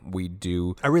what we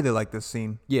do. I really like this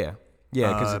scene. Yeah,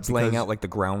 because it's laying out like the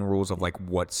ground rules of like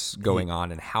what's going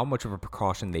on and how much of a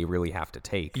precaution they really have to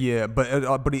take. Yeah,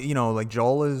 but you know, like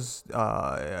Joel is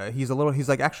he's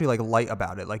like actually like light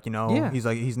about it, like, you know,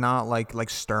 he's not like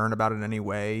stern about it in any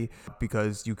way,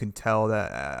 because you can tell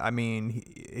that I mean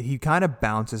he kind of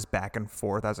bounces back and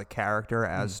forth as a character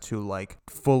as to like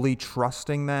fully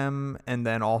trusting them, and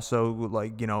then also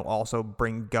like, you know, also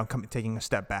taking a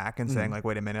step back and saying like,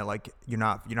 wait a minute, like you're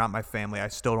not my family. I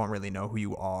still don't really know who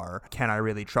you are. Can I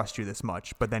really trust you this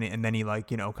much? But then he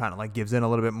like, you know, kind of like gives in a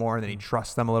little bit more, and then he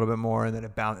trusts them a little bit more, and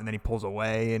then and then he pulls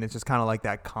away, and it's just kind of like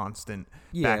that constant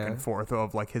back and forth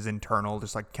of like his internal,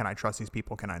 just like, can I trust these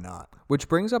people? Can I not? Which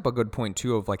brings up a good point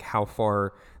too of like how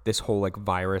far this whole like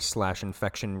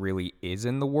virus/infection really is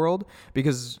in the world,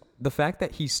 because the fact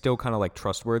that he's still kind of like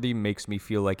trustworthy makes me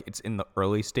feel like it's in the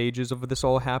early stages of this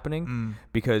all happening,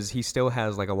 because he still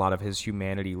has like a lot of his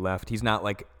humanity left. He's not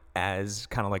like as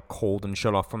kind of like cold and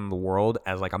shut off from the world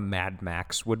as like a Mad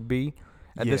Max would be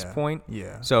at this point.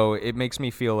 So it makes me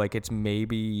feel like it's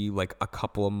maybe like a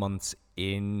couple of months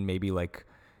in, maybe like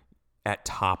at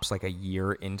tops like a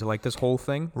year into like this whole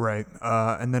thing. Right.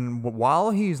 And then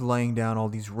while he's laying down all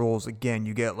these rules, again,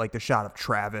 you get like the shot of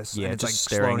Travis. Yeah, and it's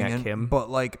just like staring at Kim. But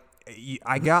like,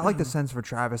 I got like the sense for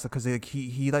Travis, because like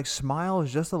he like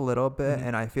smiles just a little bit,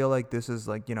 and I feel like this is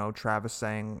like, you know, Travis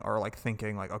saying or like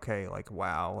thinking like, okay, like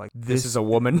wow, like this is a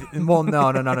woman. Well,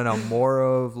 no, more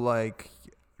of like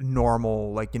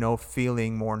normal, like, you know,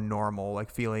 feeling more normal,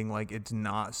 like feeling like it's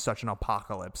not such an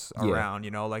apocalypse around, you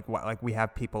know, like we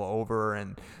have people over,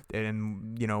 and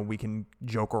you know, we can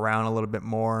joke around a little bit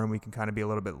more, and we can kind of be a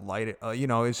little bit light, you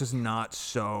know, it's just not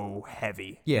so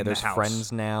heavy. There's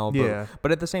friends now,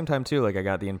 but at the same time too, like I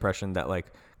got the impression that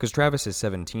like, because Travis is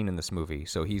 17 in this movie,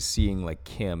 so he's seeing like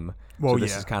Kim. Well, so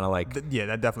this is kind of like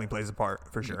that definitely plays a part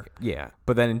for sure.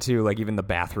 But then too, like even the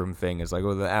bathroom thing is like,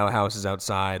 oh, the house is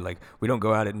outside, like we don't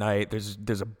go out at night.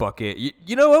 There's a bucket.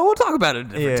 You know what? We'll talk about it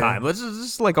at a different time. Let's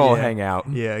just like all hang out.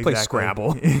 Play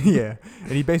Scrabble.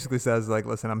 And he basically says like,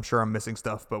 listen, I'm sure I'm missing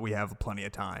stuff, but we have plenty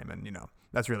of time, and you know,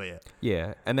 that's really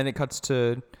it. And then it cuts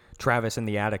to Travis in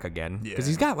the attic again, because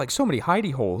he's got like so many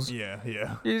hidey holes.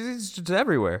 It's just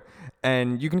everywhere,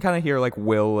 and you can kind of hear like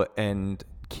Will and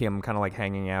Kim kind of like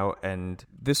hanging out. And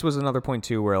this was another point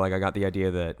too where like I got the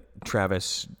idea that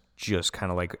Travis just kind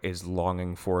of like is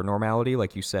longing for normality,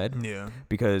 like you said,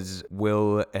 because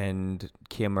Will and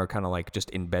Kim are kind of like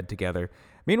just in bed together.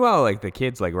 Meanwhile, like the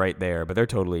kid's like right there, but they're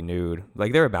totally nude,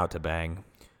 like they're about to bang.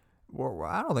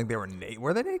 I don't think they were naked.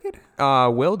 Were they naked?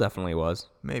 Will definitely was.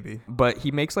 Maybe. But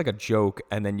he makes like a joke,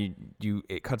 and then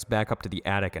it cuts back up to the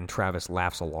attic, and Travis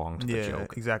laughs along to the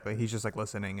joke. Exactly. He's just like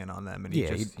listening in on them, and he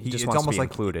just wants to be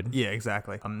included. Yeah,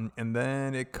 exactly. And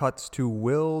then it cuts to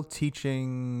Will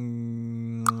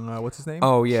teaching what's his name?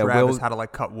 Oh yeah, Travis Will, how to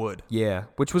like cut wood. Yeah,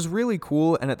 which was really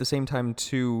cool, and at the same time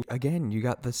too, again, you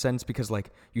got the sense because like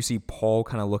you see Paul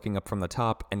kind of looking up from the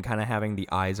top and kind of having the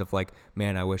eyes of like,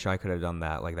 man, I wish I could have done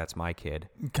that. Like that's my kid.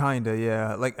 Kinda,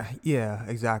 yeah. Like, yeah,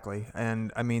 exactly.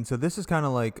 And I mean, so this is kind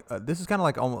of like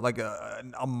almost like a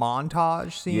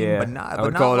montage scene, Yeah, but not. I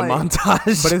would call it a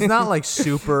montage, but it's not like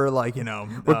super like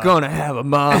we're gonna have a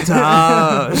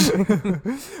montage.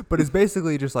 But it's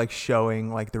basically just like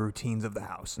showing like the routines of the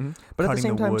house. Mm-hmm. But at the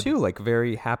same time too, like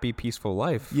very happy, peaceful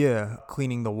life. Yeah,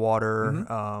 cleaning the water.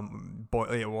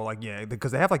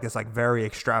 Because they have like this like very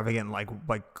extravagant like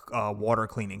water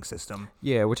cleaning system.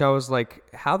 Yeah, which I was like,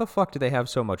 how the fuck do they have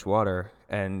so much water?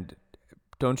 And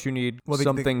don't you need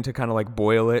something to kind of like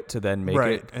boil it to then make it?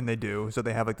 Right, and they do. So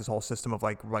they have like this whole system of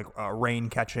like rain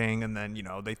catching, and then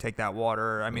they take that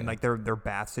water. I mean, like their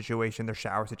bath situation, their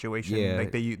shower situation. Yeah.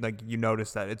 Like you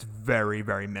notice that it's very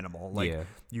very minimal. Like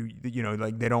you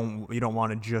like you don't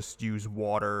want to just use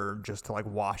water just to like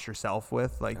wash yourself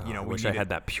with. Like I wish I had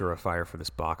that purifier for this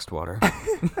boxed water.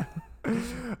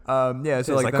 So it's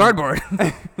like cardboard.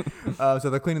 So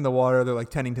they're cleaning the water. They're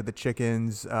like tending to the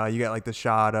chickens. You get like the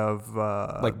shot of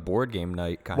like board game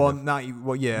night kind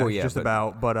of. Just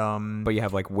about. But you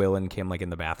have like Will and Kim like in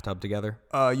the bathtub together.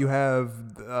 You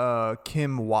have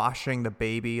Kim washing the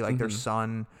baby, like their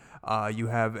son. You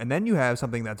have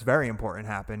something that's very important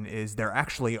happen is they're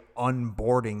actually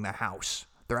unboarding the house.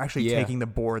 They're actually taking the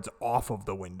boards off of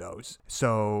the windows.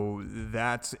 So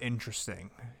that's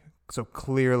interesting. So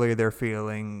clearly they're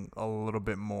feeling a little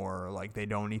bit more like they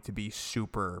don't need to be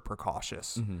super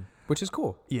precautious. Which is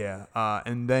cool. Yeah.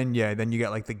 And then you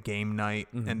get like the game night,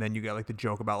 and then you get like the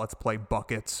joke about let's play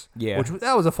buckets. Yeah.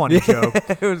 That was a funny joke.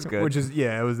 It was good.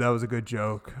 That was a good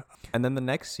joke. And then the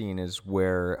next scene is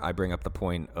where I bring up the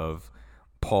point of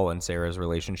Paul and Sarah's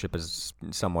relationship is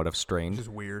somewhat of strained. Which is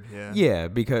weird, yeah. Yeah,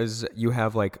 because you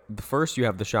have like first you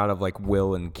have the shot of like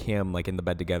Will and Kim like in the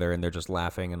bed together, and they're just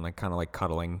laughing and like kind of like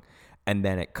cuddling. And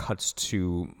then it cuts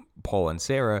to Paul and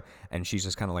Sarah, and she's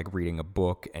just kind of like reading a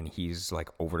book, and he's like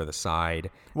over to the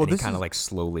side, and he kind of like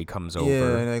slowly comes over.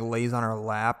 Yeah, and like lays on her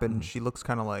lap, and she looks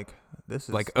kind of like, this is...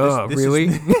 Like,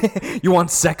 really? You want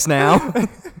sex now?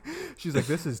 She's like,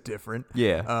 this is different.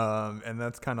 Yeah. And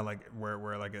that's kind of like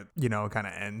where like it, it kind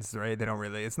of ends, right? They don't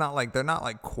really... It's not like... They're not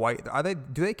like quite...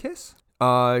 Do they kiss?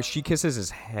 She kisses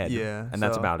his head. Yeah. And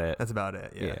that's about it. That's about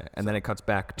it, yeah. And then it cuts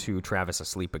back to Travis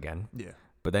asleep again. Yeah.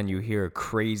 But then you hear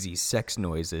crazy sex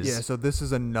noises. Yeah, so this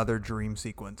is another dream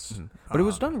sequence. But it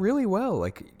was done really well.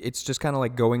 Like, it's just kind of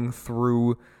like going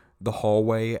through the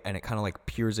hallway, and it kind of like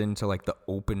peers into like the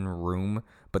open room,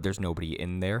 but there's nobody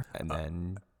in there. And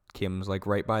then Kim's like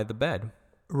right by the bed.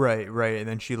 Right. And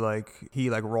then he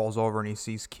rolls over and he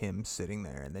sees Kim sitting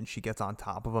there, and then she gets on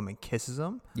top of him and kisses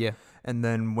him. Yeah. And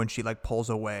then when she like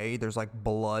pulls away, there's like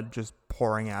blood just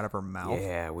pouring out of her mouth.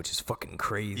 Yeah, which is fucking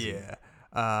crazy. Yeah.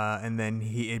 And then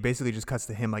it basically just cuts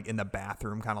to him like in the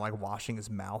bathroom, kind of like washing his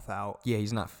mouth out. Yeah,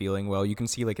 he's not feeling well. You can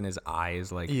see like in his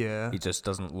eyes, like he just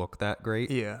doesn't look that great.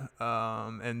 Yeah.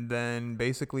 And then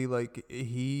basically like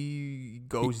he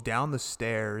goes down the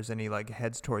stairs and he like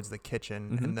heads towards the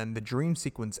kitchen, and then the dream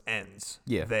sequence ends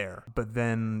there. But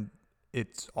then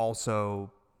it's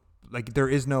also like there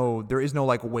is no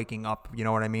like waking up, you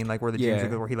know what I mean? Like where the dream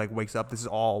sequence where he like wakes up. This is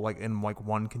all like in like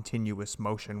one continuous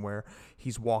motion where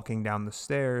he's walking down the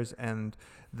stairs, and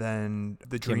then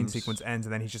the dream sequence ends,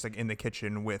 and then he's just like in the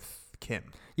kitchen with Kim.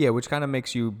 Yeah, which kind of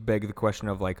makes you beg the question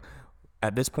of like,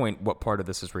 at this point, what part of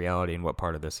this is reality and what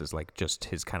part of this is like just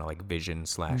his kind of like vision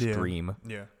 / dream.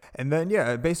 Yeah. And then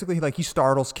basically like he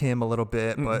startles Kim a little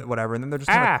bit, but whatever. And then they're just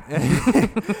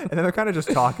and then they're kind of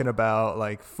just talking about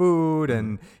like food,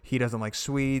 and he doesn't like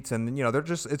sweets, and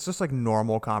it's just like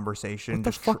normal conversation. What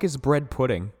the fuck is bread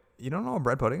pudding? You don't know what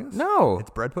bread pudding is? No.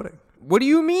 It's bread pudding. What do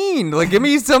you mean? Like, give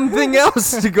me something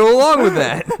else to go along with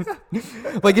that.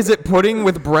 Like, is it pudding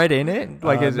with bread in it?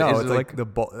 Like, is it like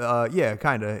the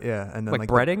kind of, yeah. And then like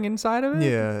breading inside of it?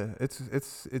 Yeah,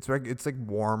 it's like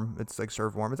warm. It's like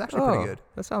served warm. It's actually pretty good.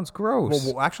 That sounds gross.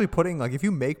 Well, actually, pudding, like if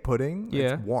you make pudding,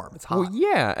 it's warm. It's hot. Well,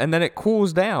 yeah, and then it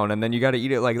cools down, and then you got to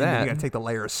eat it like that. You got to take the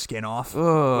layer of skin off.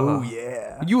 Oh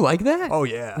yeah. You like that? Oh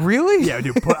yeah. Really? Yeah,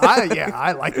 dude.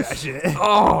 I like that shit.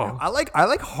 Oh, I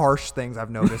like harsh things. I've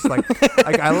noticed. Like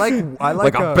I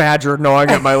like a badger gnawing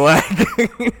at my leg.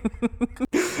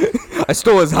 I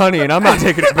stole his honey, and I'm not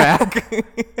taking it back.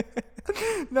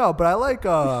 No, but I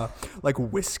like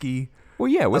whiskey. Well,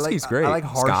 yeah, whiskey's great. I like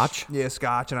harsh, Scotch. Yeah,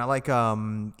 scotch, and I like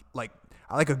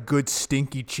a good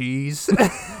stinky cheese.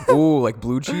 Ooh, like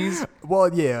blue cheese.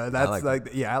 Well, yeah, that's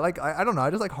like- I don't know. I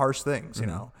just like harsh things, you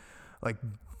know, like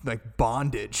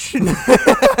bondage.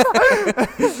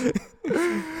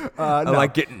 I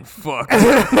like getting fucked.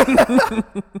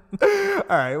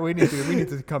 All right, we need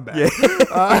to come back.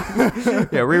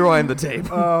 Yeah, rewind the tape.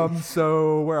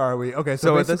 So where are we? Okay, so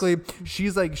So at this- basically,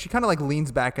 she kind of like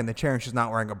leans back in the chair and she's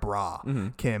not wearing a bra,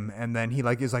 Kim, and then he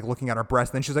like is like looking at her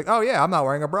breast, and then she's like, oh yeah, I'm not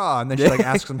wearing a bra, and then she like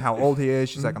asks him how old he is.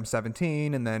 She's like, I'm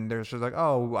 17, and then she's like,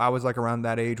 oh, I was like around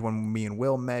that age when me and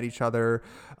Will met each other,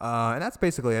 and that's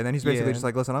basically it. And then he's basically Yeah. just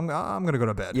like, listen, I'm gonna go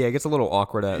to bed. Yeah, it gets a little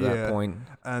awkward at that point.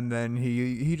 And then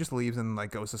he just leaves and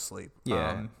like goes to sleep.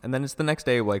 Yeah, and then it's the next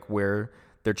day, like where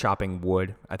they're chopping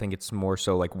wood. I think it's more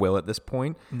so like Will at this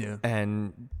point. Yeah.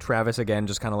 And Travis again,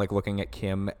 just kind of like looking at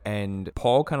Kim, and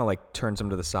Paul kind of like turns him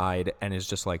to the side and is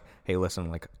just like, "Hey, listen,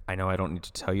 like I know I don't need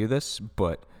to tell you this,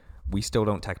 but we still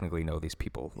don't technically know these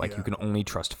people. Like you can only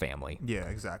trust family." Yeah,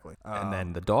 exactly. And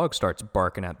then the dog starts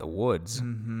barking at the woods,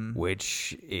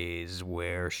 which is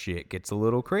where shit gets a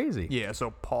little crazy. Yeah,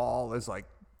 so Paul is like,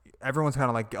 everyone's kind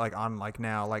of like on like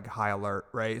now like high alert,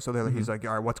 right? So he's like,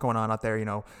 all right, what's going on out there? You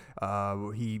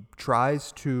know, he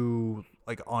tries to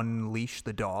like unleash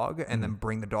the dog and then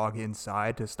bring the dog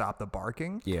inside to stop the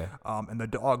barking. Yeah. And the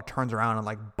dog turns around and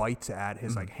like bites at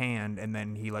his like hand, and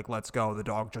then he like lets go. The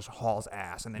dog just hauls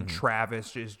ass, and then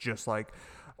Travis is just like,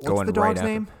 what's Going the right dog's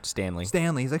after name? Stanley.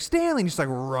 Stanley. He's like, Stanley. And he's just like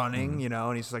running, you know,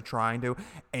 and he's just like trying to.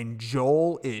 And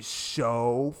Joel is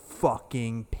so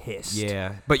fucking pissed.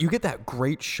 Yeah, but you get that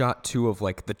great shot too of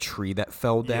like the tree that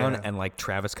fell down Yeah. and like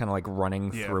Travis kind of like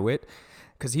running through it,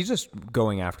 because he's just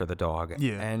going after the dog.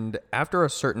 Yeah. And after a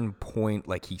certain point,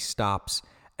 like he stops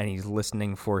and he's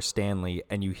listening for Stanley,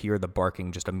 and you hear the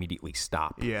barking just immediately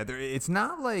stop. Yeah, it's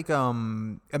not like I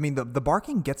mean the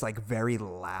barking gets like very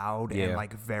loud and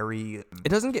like very. It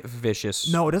doesn't get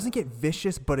vicious. No, it doesn't get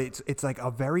vicious, but it's like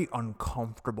a very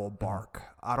uncomfortable bark.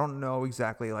 I don't know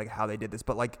exactly like how they did this,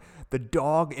 but like the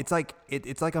dog, it's like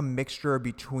it's like a mixture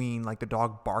between like the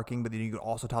dog barking, but then you can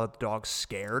also tell that the dog's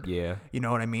scared. Yeah. You know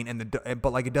what I mean?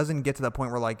 But like it doesn't get to that point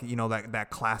where like, you know,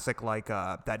 that classic like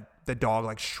that the dog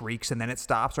like shrieks and then it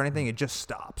stops or anything. It just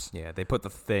stops. Yeah, they put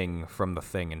the thing from the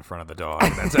thing in front of the dog.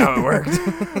 That's how it worked.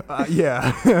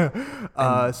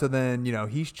 So then, you know,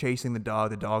 he's chasing the dog.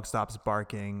 The dog stops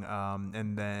barking.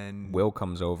 And then Will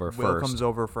comes over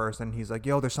first. And he's like,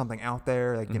 yo, there's something out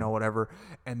there. Like, you know, whatever.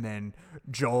 And then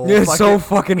Joel. Yeah, it's so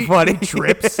fucking funny. He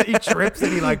trips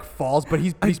and he like falls, but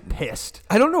he's pissed.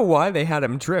 I don't know why they had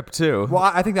him trip too. Well,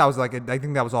 I think that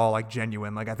was all like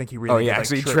genuine. Like, I think he really. Oh, he did, like,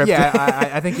 actually trip. tripped. Yeah,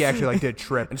 I think he actually like did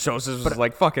trip. And Schultz is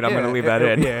like, fuck it, I'm going to leave that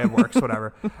in. Yeah, it works,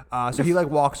 whatever. So he like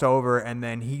walks over, and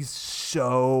then he's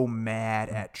so mad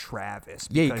at Travis.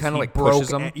 Yeah, he because kinda, like, broke,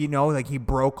 pushes him. You know, like he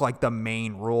broke like the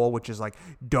main rule, which is like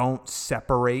don't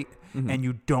separate. And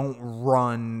you don't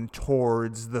run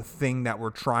towards the thing that we're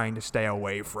trying to stay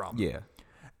away from. Yeah.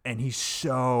 And he's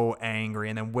so angry.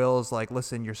 And then Will's like,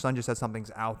 listen, your son just said something's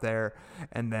out there.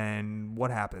 And then what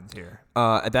happens here?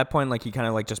 At that point, like he kind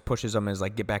of like just pushes him as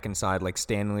like get back inside. Like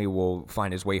Stanley will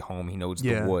find his way home. He knows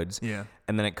the woods. Yeah.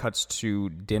 And then it cuts to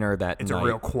dinner that night. It's a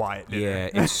real quiet dinner.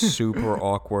 Yeah, it's super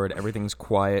awkward. Everything's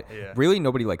quiet. Yeah. Really,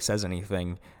 nobody like says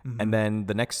anything. And then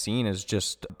the next scene is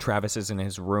just Travis is in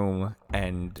his room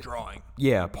and Drawing.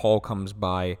 Yeah, Paul comes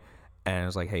by and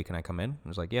is like, "Hey, can I come in?" I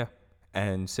was like, "Yeah,"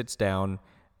 and sits down.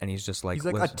 And he's just like, He's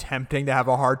like listen. attempting to have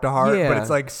a heart to heart, but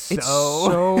it's like so, it's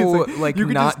so like you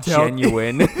can not just tell-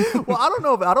 genuine. Well, I don't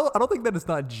know. I don't think that it's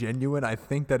not genuine. I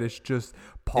think that it's just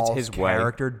Paul's his way.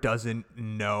 character doesn't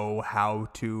know how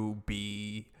to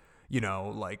be, you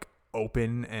know, like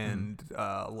open and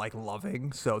like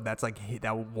loving. So that's like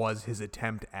that was his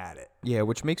attempt at it. Yeah,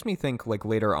 which makes me think like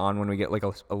later on when we get like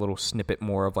a little snippet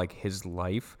more of like his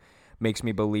life, makes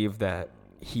me believe that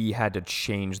he had to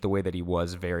change the way that he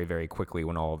was very, very quickly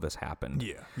when all of this happened.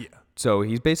 Yeah. So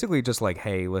he's basically just like,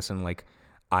 hey, listen, like,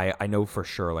 I know for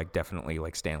sure, like, definitely,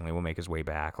 like, Stanley will make his way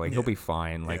back. Like, he'll be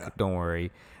fine. Like, don't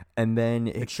worry. And then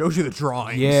It shows you the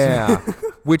drawings. yeah,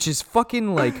 which is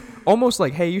fucking like almost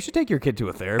like, hey, you should take your kid to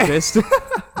a therapist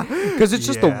because it's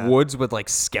just the woods with like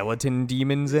skeleton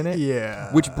demons in it.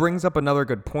 Yeah. Which brings up another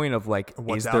good point of like,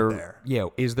 What's is out there, there? yeah,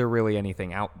 is there really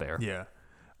anything out there? Yeah.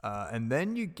 And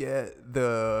then you get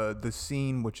the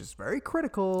scene, which is very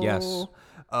critical. Yes.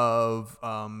 Of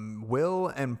Will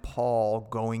and Paul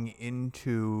going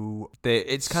into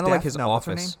It's kind of like his What's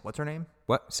her office. name? What's her name?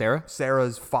 What? Sarah?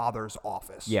 Sarah's father's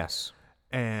office. Yes.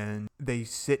 and they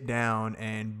sit down,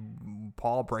 and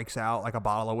Paul breaks out like a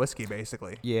bottle of whiskey,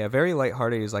 basically. Yeah, very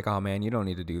lighthearted. He's like, "Oh man, you don't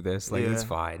need to do this. Like, it's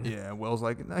fine." Yeah, Will's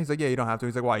like, no, he's like, "Yeah, you don't have to."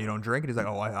 He's like, "Why, you don't drink?" And he's like,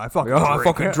 "Oh, I fucking Oh, drink. I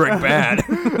fucking drink bad.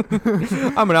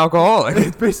 I'm an alcoholic."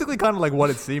 It's basically kind of like what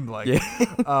it seemed like.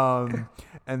 Yeah.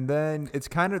 And then they're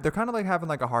kind of like having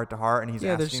like a heart to heart, and he's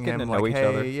they're just asking getting him to know like, each "Hey,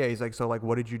 other. yeah," he's like, "So like,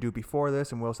 what did you do before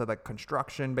this?" And Will said like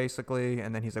construction, basically.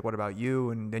 And then he's like, "What about you?"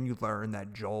 And then you learn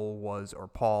that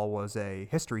Paul was a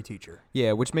history teacher.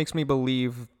 Yeah, which makes me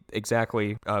believe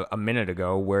exactly a minute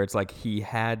ago where it's like he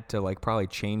had to like probably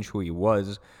change who he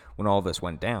was when all this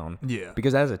went down. Yeah.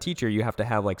 Because as a teacher, you have to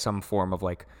have like some form of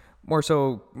like more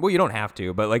so, well, you don't have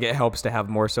to, but like it helps to have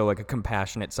more so like a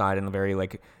compassionate side and a very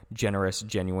like generous,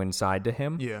 genuine side to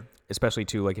him. Yeah. Especially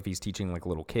too, like if he's teaching like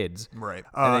little kids. Right.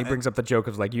 And then he brings up the joke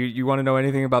of like, you want to know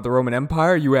anything about the Roman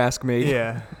Empire? You ask me.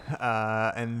 Yeah.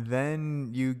 And then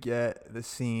you get the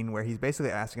scene where he's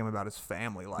basically asking him about his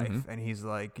family life. And he's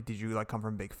like, "Did you like come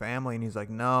from a big family?" And he's like,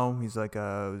 "No." He's like, "It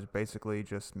was basically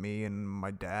just me and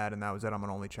my dad, and that was it. I'm an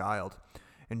only child."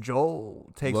 And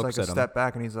Joel takes Looks like a at him. step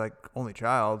back, and he's like, "Only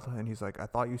child?" And he's like, "I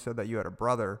thought you said that you had a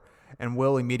brother." And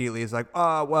Will immediately is like,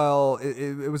 well,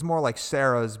 it was more like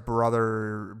Sarah's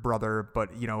brother,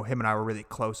 but you know, him and I were really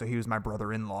close, so he was my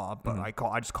brother-in-law, but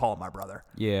I just call him my brother.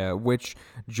 Yeah, which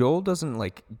Joel doesn't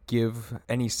like give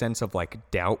any sense of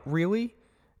like doubt really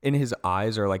in his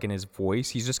eyes or like in his voice.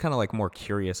 He's just kind of like more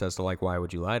curious as to like, why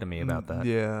would you lie to me about that?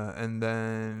 Yeah, and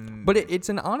then But it's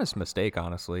an honest mistake,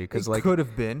 honestly, because like could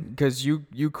have been, because you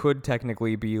could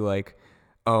technically be like,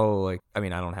 oh, like I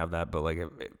mean I don't have that, but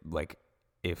like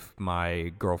if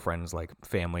my girlfriend's like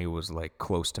family was like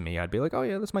close to me, I'd be like, oh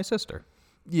yeah, that's my sister.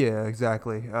 Yeah,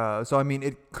 exactly. So I mean,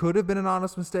 it could have been an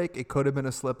honest mistake. It could have been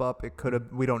a slip up. It could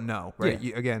have. We don't know, right?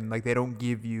 Yeah. Again, like they don't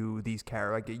give you these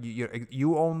characters. Like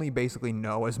you only basically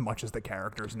know as much as the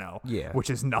characters know. Yeah.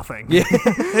 Which is nothing. Yeah,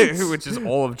 which is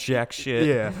all of jack shit.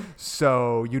 Yeah.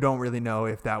 So you don't really know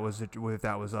if that was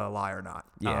a lie or not.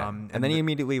 Yeah. And then he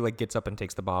immediately like gets up and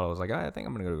takes the bottle. He's like, I think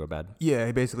I'm gonna go to bed. Yeah,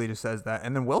 he basically just says that,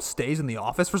 and then Will stays in the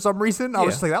office for some reason. I was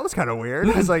Yeah. just like, that was kind of weird.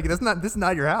 I was like, this is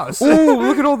not your house. Oh,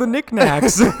 look at all the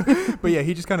knickknacks. But yeah,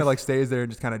 he just kind of like stays there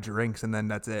and just kind of drinks, and then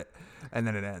that's it, and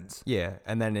then it ends. Yeah,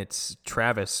 and then it's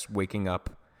Travis waking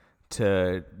up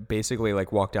to basically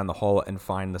like walk down the hall and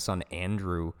find the son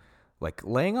Andrew like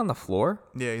laying on the floor.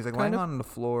 Yeah, he's like laying on the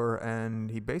floor, and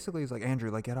he basically is like,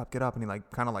 "Andrew, like get up," and he like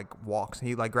kind of like walks.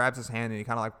 He like grabs his hand and he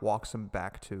kind of like walks him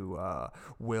back to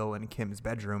Will and Kim's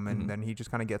bedroom, and then he just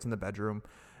kind of gets in the bedroom,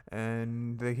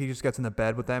 and he just gets in the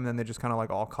bed with them, and then they just kind of like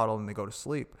all cuddle and they go to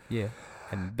sleep. Yeah.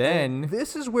 And then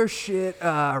This is where shit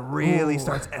really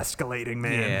starts escalating,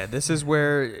 man. yeah, this is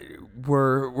where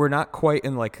we're not quite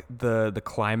in like the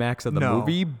climax of the No.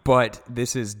 movie, but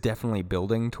this is definitely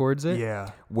building towards it.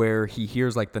 Yeah. Where he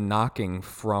hears like the knocking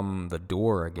from the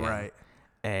door again. Right.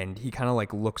 And he kind of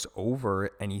like looks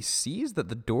over and he sees that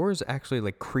the door is actually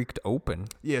like creaked open.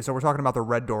 Yeah, so we're talking about the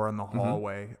red door in the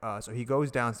hallway. So he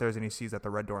goes downstairs and he sees that the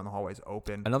red door in the hallway is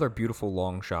open. Another beautiful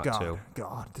long shot too.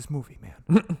 God, this movie,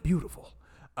 man, beautiful.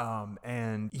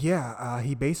 And yeah,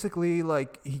 he basically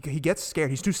like he gets scared.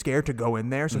 He's too scared to go in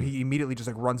there, so he immediately just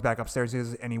like runs back upstairs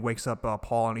and he wakes up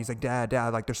Paul, and he's like, Dad,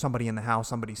 like there's somebody in the house,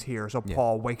 somebody's here. So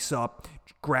Paul wakes up,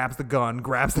 grabs the gun,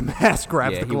 grabs the mask,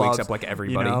 grabs the he gloves. wakes up like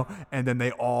everybody. You know? And then they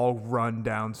all run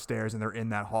downstairs and they're in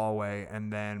that hallway,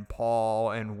 and then Paul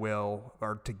and Will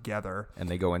are together. And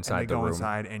they go inside And they the go room.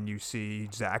 inside, and you see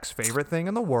Zach's favorite thing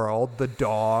in the world. The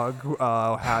dog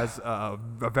has a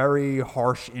very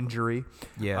harsh injury.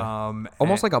 Yeah. and-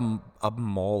 Almost like a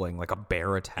mauling, like a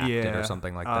bear attacked it or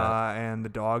something like that. And the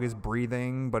dog is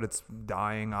breathing, but it's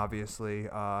dying, obviously.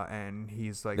 And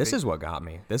he's like, This is what got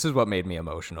me. This is what made me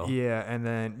emotional. yeah, and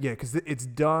then because it's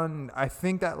done. I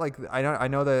think that like I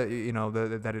know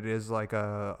that that it is like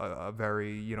a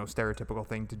very stereotypical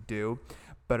thing to do,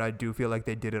 but I do feel like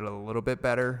they did it a little bit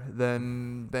better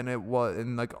than it was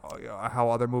in like how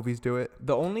other movies do it.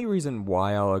 The only reason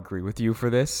why I'll agree with you for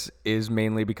this is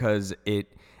mainly because it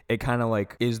kind of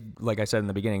like is, like I said in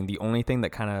the beginning, the only thing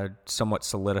that kind of somewhat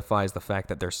solidifies the fact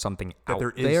that there's something That out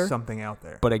there there. is something out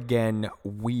there. But again,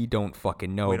 we don't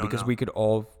fucking know, We don't because know. we could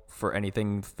all, for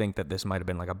anything, think that this might have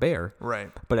been like a bear. Right.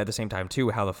 But at the same time, too,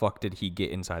 how the fuck did he get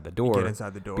inside the door? Get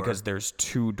inside the door. Because there's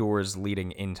two doors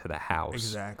leading into the house.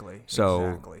 Exactly. So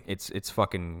exactly. it's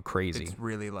fucking crazy. It's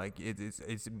really like it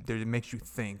makes you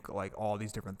think like all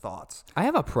these different thoughts. I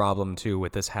have a problem, too,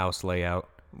 with this house layout.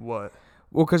 What?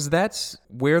 Well, because that's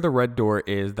where the red door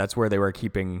is. That's where they were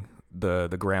keeping the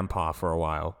grandpa for a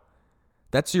while.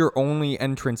 That's your only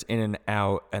entrance in and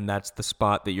out, and that's the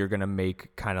spot that you're going to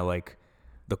make kind of like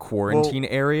the quarantine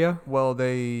area. Well,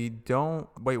 they don't.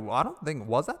 Wait, well, I don't think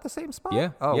was that the same spot? Yeah,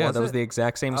 Oh, yeah, was that was it? the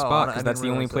exact same Oh, spot I because that's the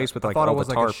didn't only realize place that. with I like thought all it was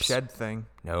the like tarps. a shed thing.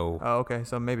 No, Oh, okay.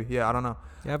 So maybe, yeah, I don't know.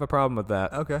 I have a problem with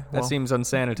that. Okay, that well. seems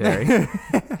unsanitary.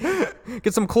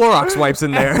 Get some Clorox wipes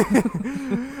in there.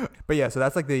 But yeah, so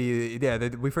that's like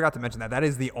we forgot to mention that. That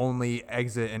is the only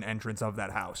exit and entrance of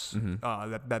that house.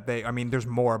 That they, I mean, there's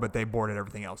more, but they boarded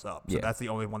everything else up. So that's the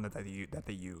only one that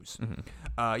they use.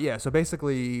 Yeah, so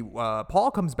basically, Paul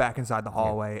comes back inside the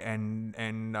hallway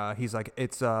and he's like,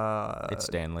 it's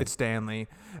Stanley. It's Stanley.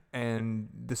 And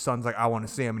the son's like, I want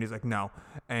to see him. And he's like, no.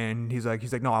 And he's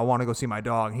like, no, I want to go see my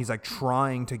dog. And he's like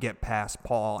trying to get past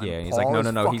Paul. And and he's Paul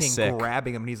like, no, is he's sick.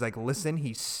 grabbing him. And he's like, listen,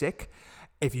 he's sick.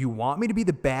 If you want me to be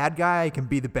the bad guy, I can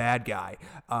be the bad guy.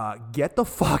 Get the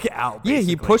fuck out. Yeah,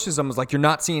 Basically. he pushes him. Was like, you're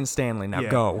not seeing Stanley now.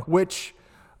 Go. Which,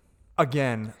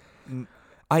 again,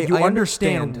 I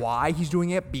understand why he's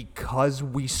doing it because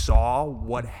we saw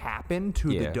what happened to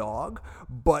the dog.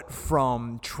 But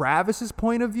from Travis's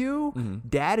point of view,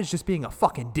 Dad is just being a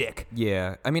fucking dick.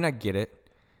 Yeah, I mean, I get it.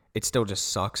 It still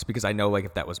just sucks because I know, like,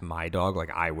 if that was my dog, like,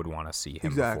 I would want to see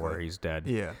him before he's dead.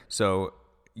 Yeah. So.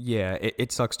 Yeah,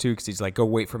 it sucks too because he's like, go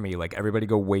wait for me. Like, everybody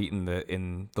go wait in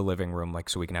the living room, like,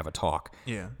 so we can have a talk.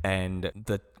 Yeah. And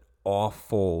the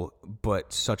awful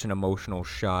but such an emotional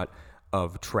shot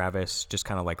of Travis just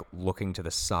kind of like looking to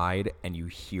the side, and you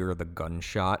hear the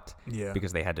gunshot. Yeah.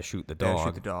 Because they had to shoot the dog. Yeah,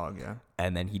 shoot the dog. Yeah.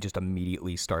 And then he just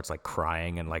immediately starts like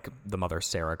crying, and like the mother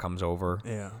Sarah comes over.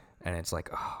 Yeah. And it's like,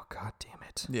 oh god damn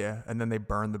it. Yeah. And then they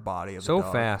burn the body of the dog.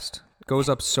 So fast. Goes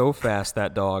up so fast,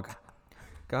 that dog.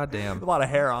 God damn. A lot of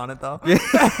hair on it, though.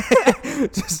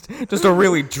 just a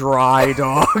really dry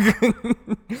dog.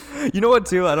 You know what,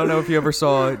 too? I don't know if you ever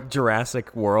saw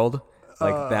Jurassic World,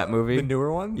 like that movie. The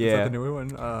newer one? Yeah. Is that the newer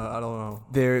one? I don't know.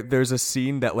 There's a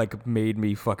scene that, like, made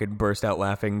me fucking burst out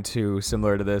laughing, too,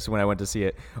 similar to this when I went to see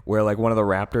it, where, like, one of the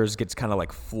raptors gets kind of,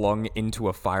 like, flung into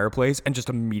a fireplace and just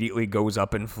immediately goes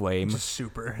up in flames. Just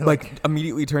super. Like,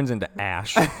 immediately turns into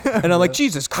ash. And I'm like,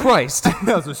 Jesus Christ.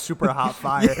 That was a super hot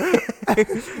fire.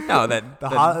 No,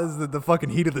 the fucking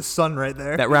heat of the sun right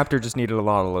there. That raptor just needed a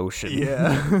lot of lotion.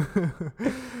 Yeah.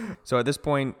 So at this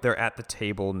point, they're at the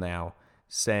table now,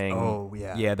 saying,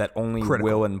 that only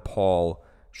Will and Paul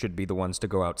should be the ones to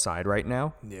go outside right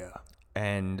now. Yeah.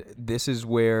 And this is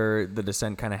where the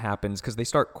descent kind of happens, because they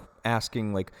start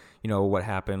asking, like, you know, what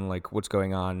happened, like, what's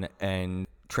going on, and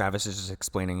Travis is just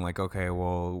explaining, like, okay,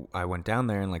 well, I went down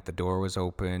there, and, like, the door was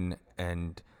open,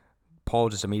 and Paul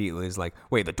just immediately is like,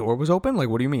 wait, the door was open? Like,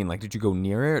 what do you mean? Like, did you go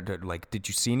near it? Like, did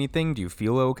you see anything? Do you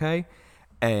feel okay?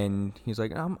 And he's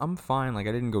like, I'm fine. Like,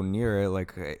 I didn't go near it.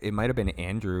 Like, it might have been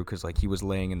Andrew because, like, he was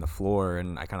laying in the floor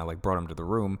and I kind of, like, brought him to the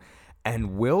room.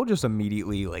 And Will just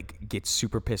immediately, like, gets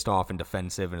super pissed off and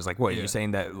defensive and is like, what, you're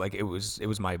saying that, like, it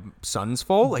was my son's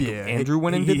fault? Like, Andrew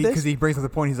went and did this? Because he brings up the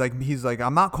point, he's like,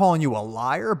 I'm not calling you a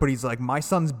liar, but he's like, my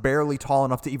son's barely tall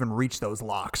enough to even reach those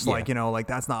locks. Yeah. Like, you know, like,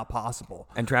 that's not possible.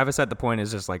 And Travis at the point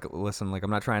is just like, listen, like, I'm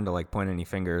not trying to, like, point any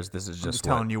fingers. This is just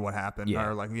telling you what happened. Yeah.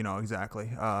 Or, like, you know, exactly.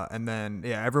 And then,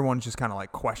 everyone's just kind of,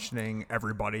 like, questioning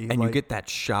everybody. And you get that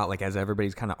shot, like, as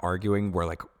everybody's kind of arguing, where,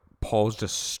 like, Paul's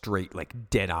just straight,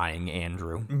 like, dead-eyeing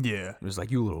Andrew. Yeah. It was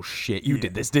like, you little shit, you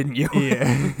did this, didn't you?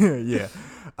 Yeah. Yeah.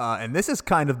 And this is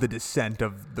kind of the descent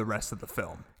of the rest of the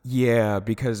film. Yeah,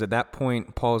 because at that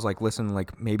point, Paul's like, listen,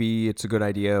 like, maybe it's a good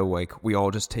idea, like, we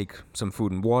all just take some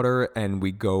food and water and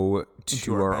we go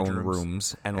to our own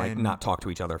rooms and, like, not talk to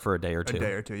each other for a day or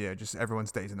two. Yeah. Just everyone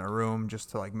stays in their room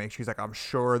just to, like, make sure. He's like, I'm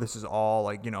sure this is all,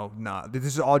 like, you know, this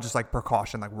is all just, like,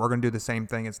 precaution. Like, we're going to do the same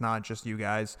thing. It's not just you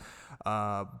guys.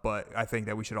 But I think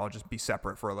that we should all just be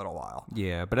separate for a little while.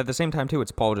 Yeah, but at the same time, too,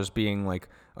 it's Paul just being like,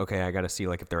 okay, I got to see,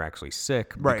 like, if they're actually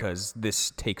sick, because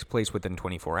this takes place within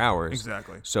 24 hours.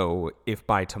 Exactly. So if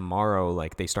by tomorrow,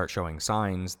 like, they start showing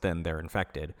signs, then they're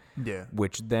infected. Yeah.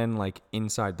 Which then, like,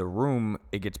 inside the room,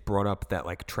 it gets brought up that,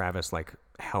 like, Travis, like,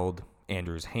 held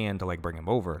Andrew's hand to, like, bring him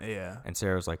over. Yeah. And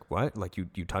Sarah's like, what? Like,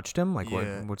 you touched him? Like,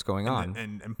 what's going on?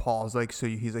 And Paul's like, so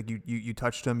he's like, you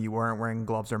touched him. You weren't wearing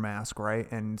gloves or mask,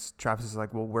 right? And Travis is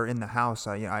like, well, we're in the house.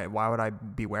 Why would I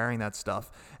be wearing that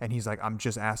stuff? And he's like, I'm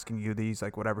just asking you these,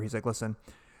 like, whatever. He's like, listen,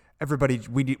 everybody,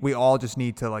 we all just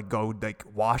need to, like, go, like,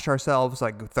 wash ourselves,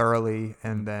 like, thoroughly,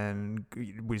 and then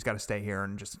we just got to stay here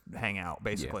and just hang out,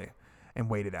 basically, and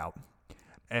wait it out.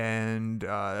 And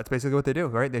that's basically what they do,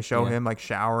 right? They show him like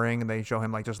showering, and they show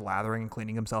him like just lathering and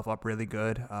cleaning himself up really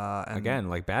good. And Again,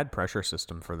 like bad pressure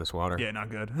system for this water. yeah, not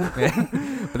good.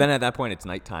 But then at that point, it's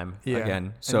nighttime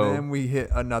again. So and then we hit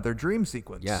another dream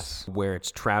sequence. yes, where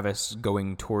it's Travis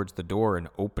going towards the door and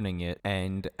opening it,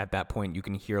 and at that point you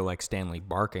can hear like Stanley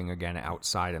barking again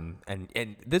outside, and at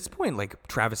this point like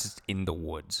Travis is in the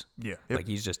woods. Yeah. Like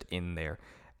he's just in there,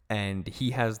 and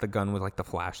he has the gun with like the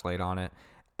flashlight on it.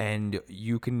 And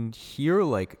you can hear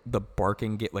like the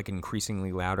barking get like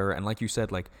increasingly louder, and like you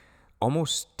said, like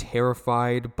almost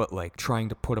terrified, but like trying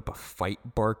to put up a fight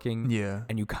barking. Yeah.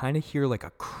 And you kind of hear like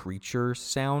a creature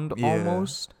sound Yeah.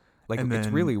 almost. Like And it's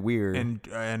then- really weird.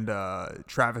 And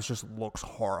Travis just looks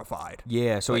horrified.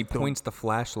 Yeah, so Like he points the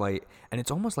flashlight, and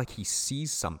it's almost like he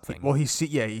sees something. Well, he see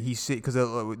because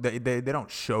they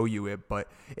don't show you it, but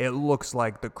it looks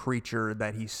like the creature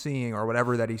that he's seeing or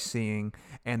whatever that he's seeing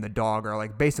and the dog are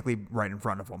like basically right in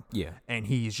front of him. Yeah. And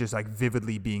he's just like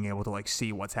vividly being able to like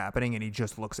see what's happening, and he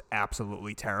just looks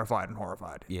absolutely terrified and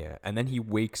horrified. Yeah, and then he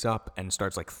wakes up and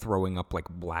starts like throwing up like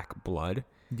black blood.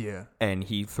 Yeah. And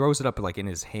he throws it up like in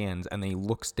his hands, and then he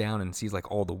looks down and sees like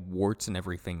all the warts and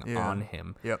everything on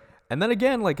him. Yep. And then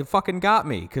again, like it fucking got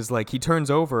me, because like he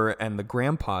turns over and the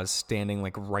grandpa's standing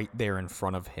like right there in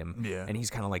front of him. Yeah. And he's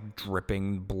kind of like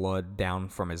dripping blood down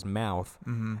from his mouth.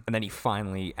 Mm-hmm. And then he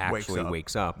finally actually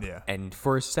wakes up. Yeah. And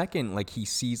for a second, like he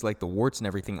sees like the warts and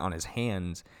everything on his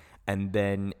hands. And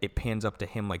then it pans up to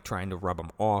him like trying to rub them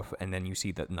off. And then you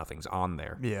see that nothing's on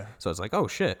there. Yeah. So it's like, oh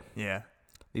shit. Yeah.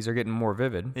 These are getting more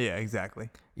vivid. Yeah, exactly.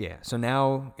 Yeah. So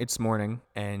now it's morning,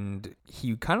 and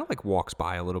he kind of like walks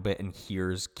by a little bit and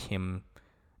hears Kim.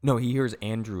 No, he hears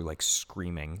Andrew like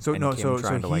screaming. So and no, Kim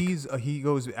so to, like, he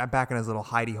goes back in his little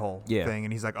hidey hole thing,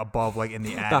 and he's like above, like in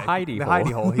the attic. hidey hole.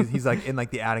 hidey hole. He's like in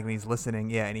like the attic, and he's listening.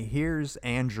 Yeah, and he hears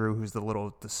Andrew, who's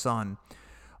the son,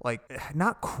 like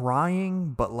not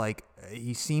crying, but like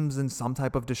he seems in some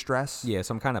type of distress. Yeah,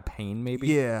 some kind of pain maybe.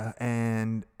 Yeah,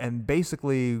 and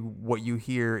basically what you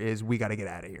hear is, we got to get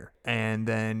out of here. And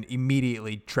then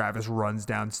immediately Travis runs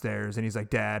downstairs, and he's like,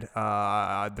 Dad,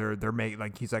 they're making,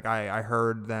 like, he's like, I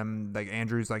heard them, like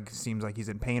Andrew's like seems like he's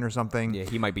in pain or something. Yeah,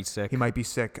 he might be sick. He might be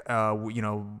sick. You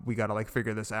know, we got to like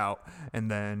figure this out. And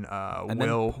then and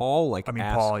Will, then Paul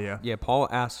Paul, yeah. Yeah, Paul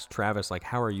asks Travis like,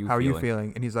 how are you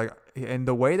feeling? And he's like, and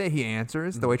the way that he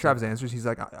answers, the way Travis answers, he's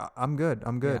like, I'm good.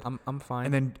 Yeah, I'm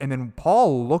fine. And then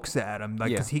Paul looks at him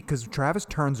like, Yeah. because Travis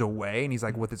turns away, and he's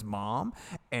like with his mom,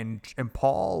 and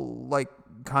Paul like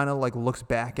kind of like looks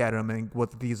back at him, and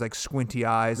with these like squinty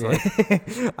eyes, like,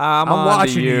 I'm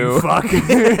watching you, fuck,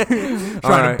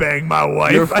 trying to bang my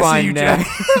wife. You're I see fine you, now.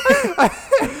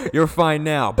 Jack. You're fine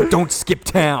now, but don't skip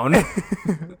town.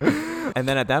 And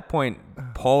then at that point,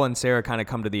 Paul and Sarah kind of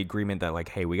come to the agreement that like,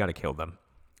 hey, we got to kill them.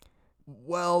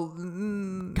 Well,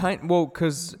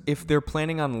 because if they're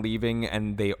planning on leaving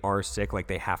and they are sick, like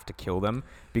they have to kill them,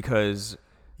 because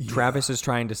Travis is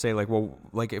trying to say like, well,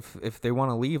 like if they want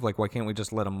to leave, like why can't we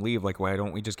just let them leave? Like why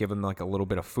don't we just give them like a little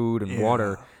bit of food and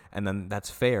water, and then that's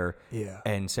fair. Yeah.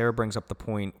 And Sarah brings up the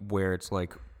point where it's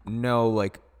like, no,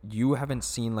 like you haven't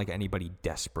seen like anybody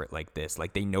desperate like this.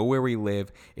 Like they know where we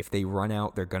live. If they run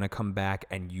out, they're gonna come back,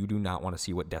 and you do not want to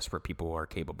see what desperate people are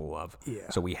capable of. Yeah.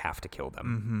 So we have to kill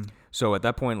them. So at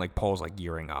that point, like Paul's like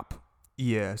gearing up.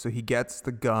 Yeah, so he gets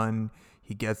the gun.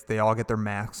 They all get their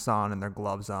masks on and their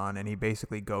gloves on, and he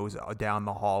basically goes down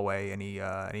the hallway, and he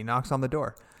knocks on the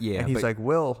door. Yeah, and he's like,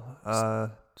 Will.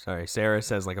 Sorry, Sarah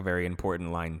says like a very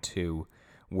important line too,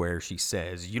 where she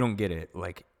says, "You don't get it.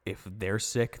 Like if they're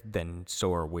sick, then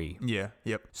so are we." Yeah.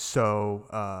 Yep. So.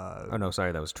 Oh no,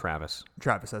 sorry, that was Travis.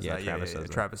 Travis says that.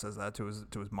 Travis says that to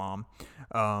his mom.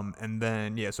 And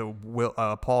then so Will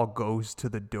Paul goes to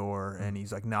the door, and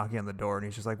he's like knocking on the door, and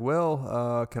he's just like,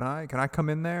 Will, can I come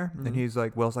in there? And he's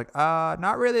like, Will's like,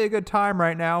 not really a good time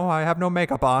right now. I have no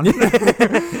makeup on.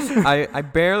 I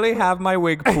barely have my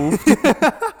wig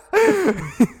poofed.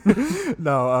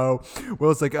 No,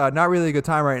 Will's like, not really a good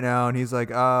time right now, and he's like,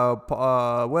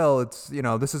 Will, it's,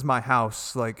 this is my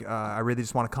house, like, I really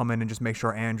just want to come in and just make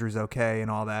sure Andrew's okay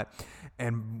and all that.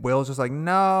 And Will's just like,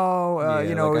 no, like,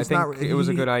 it's I not. think it was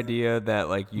a good idea that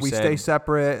like we stay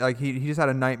separate. Like he just had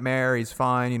a nightmare. He's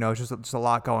fine. It's just a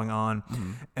lot going on.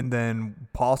 Mm-hmm. And then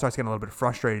Paul starts getting a little bit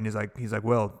frustrated. And he's like,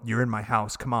 Will, you're in my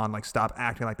house. Come on, like stop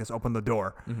acting like this. Open the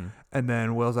door. Mm-hmm. And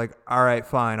then Will's like, all right,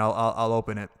 fine. I'll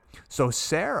open it. So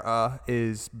Sarah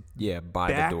is by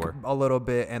back the door a little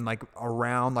bit and like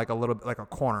around like a little bit like a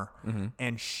corner,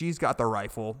 and she's got the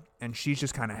rifle and she's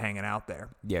just kind of hanging out there.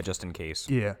 Yeah, just in case.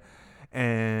 Yeah.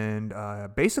 And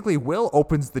basically, Will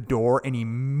opens the door and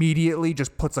immediately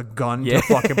just puts a gun to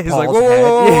fucking Paul's He's like, head.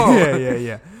 whoa.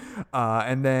 Yeah.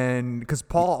 And then, because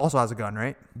Paul also has a gun,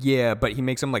 right? Yeah, but he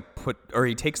makes him like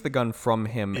he takes the gun from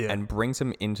him and brings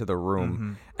him into the room.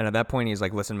 Mm-hmm. And at that point, he's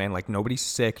like, listen, man, like nobody's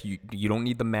sick. You don't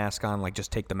need the mask on. Like,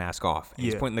 just take the mask off. And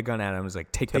he's pointing the gun at him. He's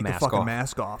like, take the mask fucking off.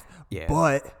 mask off. Yeah.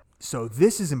 But, so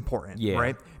this is important, Yeah.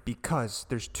 right? Because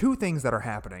there's two things that are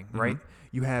happening, right?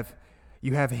 Mm-hmm.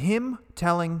 You have him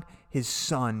telling his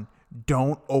son,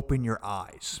 don't open your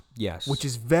eyes. Yes. Which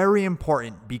is very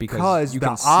important because you can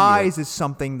the see eyes it. is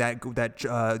something that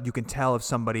you can tell if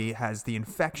somebody has the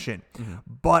infection. Mm-hmm.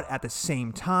 But at the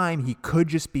same time, he could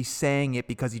just be saying it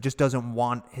because he just doesn't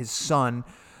want his son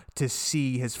to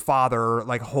see his father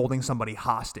like holding somebody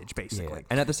hostage, basically. Yeah.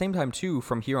 And at the same time, too,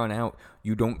 from here on out,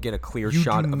 you don't get a clear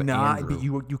shot of Andrew.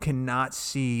 You cannot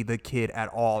see the kid at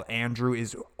all. Andrew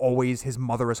is always, his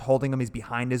mother is holding him. He's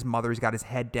behind his mother. He's got his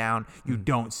head down. You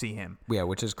don't see him. Yeah,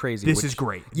 which is crazy. This is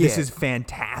great. Yeah. This is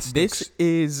fantastic. This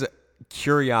is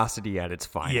curiosity at its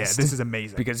finest. Yeah, this is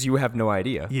amazing. Because you have no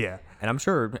idea. Yeah. And I'm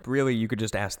sure, really, you could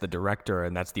just ask the director,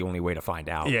 and that's the only way to find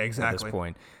out. Yeah, At exactly. this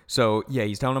point. So, yeah,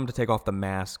 he's telling him to take off the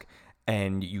mask,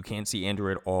 and you can't see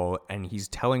Andrew at all. And he's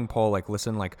telling Paul, like,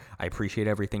 listen, like, I appreciate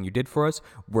everything you did for us.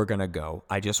 We're going to go.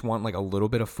 I just want, like, a little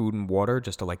bit of food and water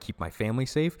just to, like, keep my family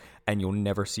safe, and you'll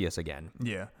never see us again.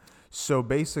 Yeah. So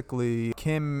basically,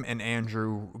 Kim and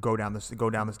Andrew go down the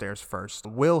stairs first.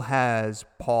 Will has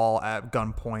Paul at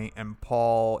gunpoint, and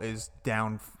Paul is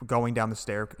going down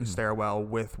the stairwell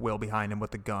with Will behind him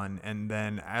with the gun. And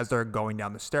then as they're going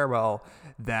down the stairwell,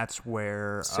 that's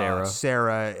where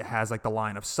Sarah has like the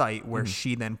line of sight where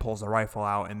she then pulls the rifle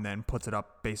out and then puts it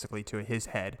up basically to his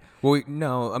head. Well,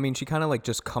 no, I mean, she kind of like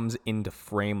just comes into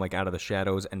frame like out of the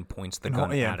shadows and points the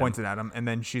gun at him. Points it at him. And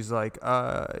then she's like, she's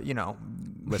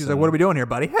Listen. like, what are we doing here,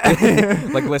 buddy?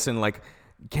 Like, listen, like,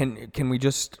 can we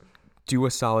just do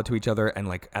a solid to each other, and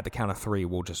like at the count of 3,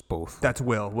 we'll just both. That's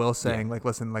Will saying, like,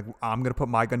 listen, like, I'm gonna put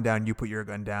my gun down, you put your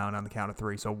gun down on the count of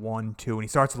 3. So 1, 2, and he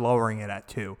starts lowering it at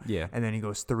 2. Yeah. And then he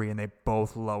goes 3, and they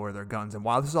both lower their guns. And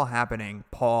while this is all happening,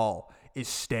 Paul is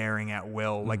staring at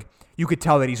Will, like you could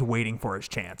tell that he's waiting for his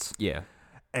chance. Yeah.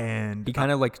 And He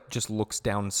kind of like just looks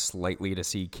down slightly to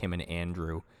see Kim and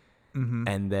Andrew,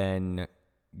 and then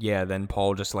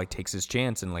Paul just like takes his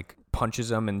chance and like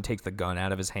punches him and takes the gun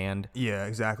out of his hand. Yeah,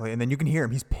 exactly. And then you can hear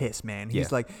him. He's pissed, man.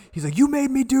 He's like, you made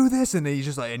me do this, and then he's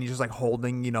just like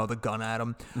holding, the gun at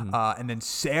him. And then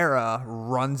Sarah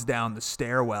runs down the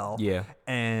stairwell. Yeah.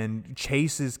 And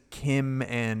chases Kim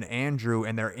and Andrew,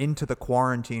 and they're into the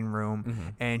quarantine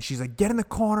room. And she's like, get in the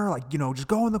corner, like, just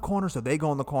go in the corner. So they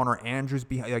go in the corner. Andrew's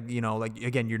behind, like,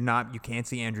 again, you can't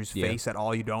see Andrew's face at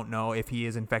all. You don't know if he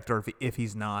is infected or if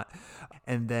he's not.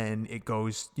 And then it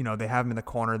goes, they have him in the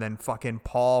corner. Then fucking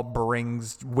Paul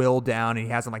brings Will down, and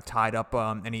he has him like tied up.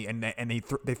 And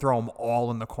they throw him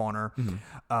all in the corner.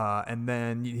 And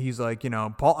then he's like,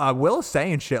 Paul, Will is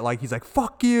saying shit like, he's like,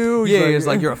 fuck you. He's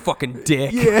like, you're a fucking dick.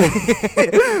 Yeah.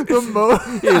 He's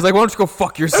like, why don't you go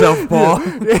fuck yourself, Paul?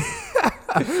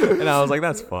 And I was like,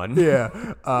 that's fun.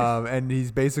 Yeah. And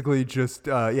he's basically just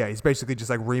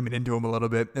like reaming into him a little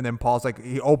bit. And then Paul's like,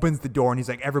 he opens the door and he's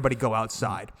like, everybody go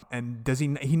outside. And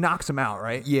he knocks him out,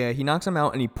 right? Yeah, he knocks him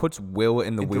out and he puts Will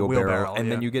in the wheelbarrow.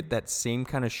 And then yeah. you get that same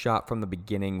kind of shot from the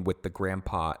beginning with the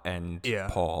grandpa and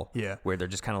Paul. Yeah. Where they're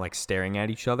just kind of like staring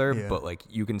at each other. Yeah. But like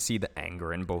you can see the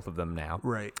anger in both of them now.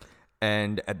 Right.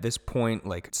 And at this point,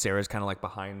 like Sarah's kind of like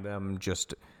behind them,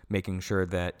 just making sure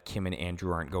that Kim and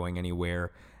Andrew aren't going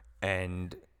anywhere.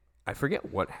 And I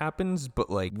forget what happens, but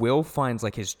like Will finds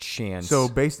like his chance. So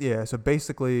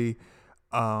basically,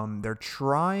 they're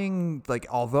trying, like,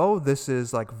 although this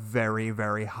is like very,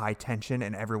 very high tension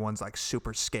and everyone's like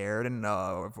super scared and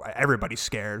everybody's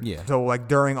scared. Yeah. So like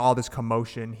during all this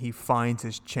commotion, he finds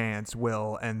his chance,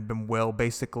 Will, and then Will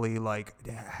basically like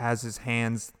has his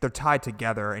hands, they're tied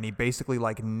together, and he basically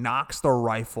like knocks the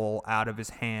rifle out of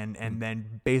his hand and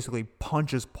then basically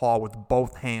punches Paul with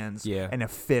both hands and a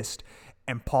fist.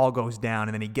 And Paul goes down,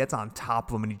 and then he gets on top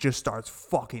of him, and he just starts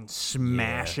fucking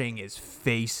smashing his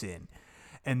face in.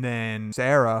 And then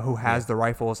Sarah, who has the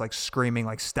rifle, is like screaming,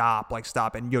 like stop,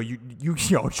 and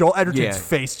Joel Edgerton's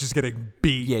face just getting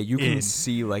beat. Yeah, you can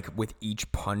see like with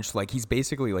each punch, like he's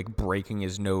basically like breaking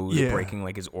his nose, breaking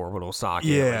like his orbital socket.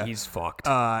 Yeah, like, he's fucked.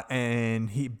 And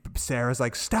Sarah's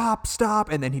like stop,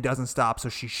 and then he doesn't stop, so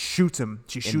she shoots him.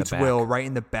 She shoots Will right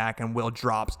in the back, and Will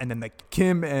drops. And then like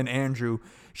Kim and Andrew,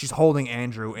 she's holding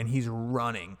Andrew, and he's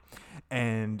running.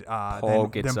 And Paul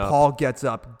gets up. Paul gets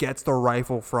up, gets the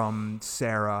rifle from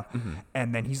Sarah,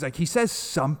 and then he's like, he says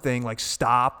something like,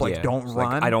 "Stop! Like, don't It's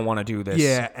run! like, I don't want to do this."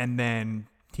 Yeah, and then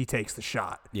he takes the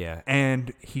shot. Yeah.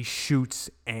 And he shoots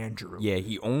Andrew. Yeah,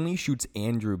 he only shoots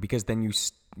Andrew because then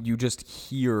you just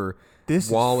hear This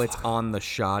is while it's on the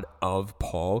shot of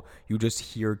Paul, you just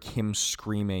hear Kim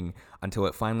screaming until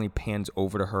it finally pans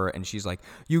over to her and she's like,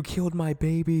 "You killed my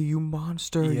baby, you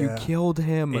monster. You killed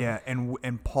him." Yeah,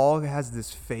 and Paul has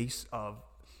this face of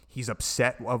he's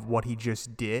upset of what he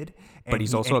just did, and But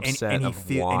he's also upset and he of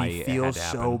why and he it feels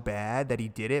had to so happen. bad that he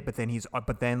did it. But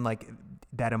then like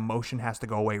that emotion has to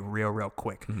go away real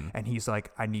quick, and he's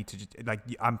like, I need to just, like,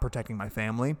 I'm protecting my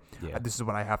family. Yeah. This is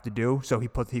what I have to do. So he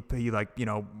like, you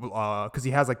know, because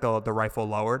he has like the rifle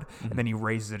lowered, and then he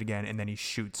raises it again, and then he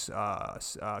shoots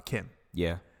Kim.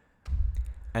 Yeah.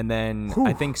 And then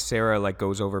I think Sarah like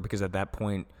goes over because at that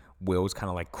point Will's kind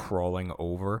of like crawling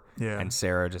over. Yeah. And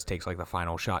Sarah just takes like the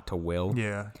final shot to Will.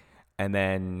 Yeah. And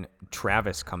then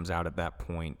Travis comes out at that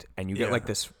point, and you get Yeah. like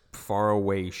this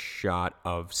faraway shot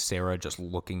of Sarah just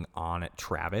looking on at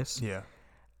Travis. Yeah.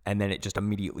 And then it just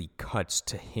immediately cuts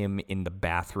to him in the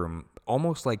bathroom,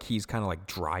 almost like he's kind of like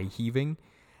dry heaving.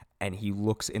 And he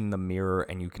looks in the mirror,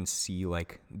 and you can see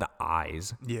like the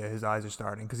eyes. Yeah, his eyes are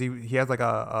starting because he has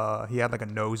like he had like a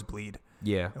nosebleed.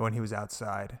 Yeah. When he was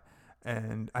outside.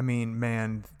 And I mean,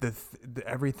 man, the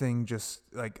everything just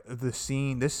like this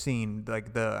scene,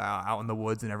 like the out in the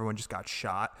woods and everyone just got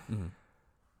shot.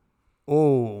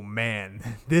 Oh man,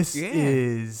 this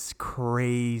is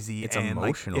crazy. It's and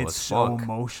emotional Like, it's as so fuck.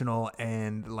 emotional,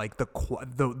 and like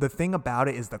the thing about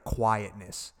it is the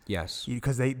quietness. Yes.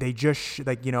 Because they just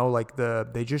like, you know, like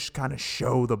they just kind of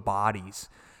show the bodies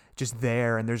just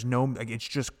there, and there's no, like, it's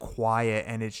just quiet,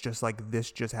 and it's just like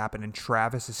this just happened, and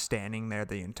Travis is standing there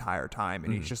the entire time,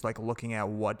 and he's just like looking at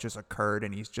what just occurred,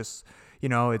 and he's just, you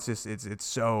know, it's just it's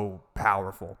so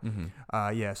powerful.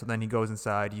 So then he goes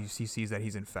inside, he sees that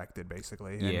he's infected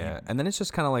basically, and And then it's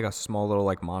just kind of like a small little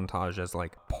like montage as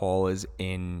like Paul is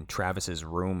in Travis's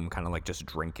room kind of like just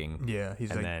drinking. he's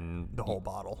and like then the whole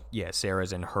bottle.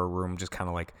 Sarah's in her room just kind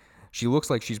of like, she looks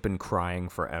like she's been crying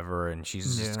forever and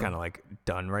she's just kind of like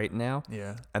done right now.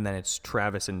 Yeah. And then it's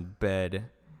Travis in bed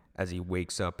as he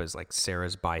wakes up as like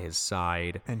Sarah's by his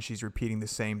side. And she's repeating the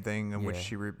same thing in which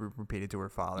she repeated to her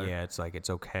father. Yeah, it's like, it's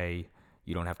okay.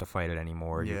 You don't have to fight it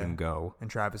anymore. You can go. And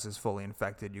Travis is fully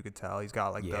infected. You could tell he's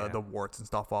got like the warts and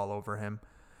stuff all over him.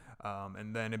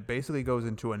 And then it basically goes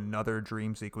into another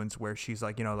dream sequence where she's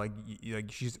like, you know, like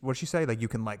she's, what'd she say? Like, you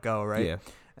can let go, right? Yeah.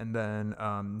 And then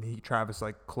Travis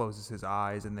like closes his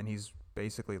eyes, and then he's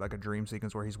basically like a dream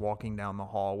sequence where he's walking down the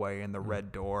hallway in the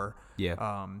red door.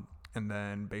 Yeah. And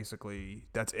then basically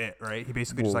that's it, right? He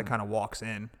basically just like kind of walks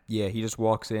in. Yeah, he just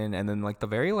walks in, and then like the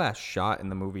very last shot in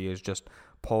the movie is just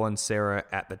Paul and Sarah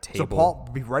at the table. So Paul,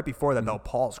 right before that though,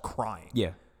 Paul's crying.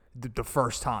 Yeah. The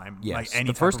first time, Yes, like any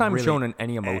the first type of time really, shown in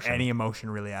any emotion. any emotion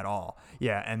really at all.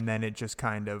 Yeah, and then it just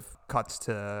kind of cuts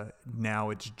to now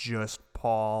it's just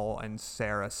Paul and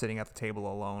Sarah sitting at the table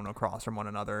alone across from one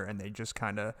another, and they just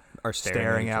kind of Are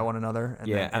staring at one another. And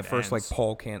then at it first, ends. like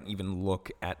Paul can't even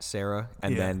look at Sarah,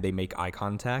 and then they make eye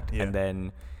contact, and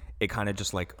then it kind of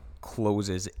just like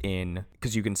closes in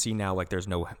because you can see now like there's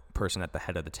no person at the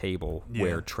head of the table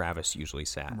where Travis usually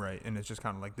sat. Right, and it's just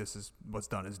kind of like this is what's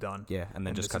done is done. Yeah, and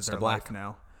then just this cuts is to their black life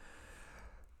now.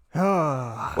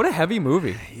 What a heavy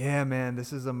movie. Yeah, man,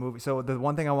 this is a movie. So the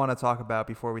one thing I want to talk about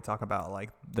before we talk about like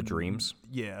The dreams.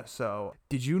 Yeah. So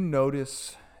did you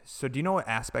notice? So do you know what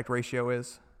aspect ratio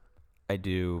is? I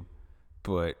do,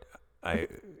 but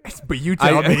But you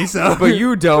tell me. So, but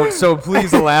you don't. So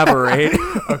please elaborate.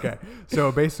 Okay.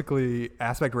 So basically,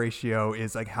 aspect ratio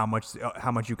is like how much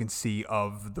you can see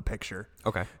of the picture.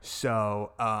 Okay.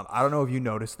 So I don't know if you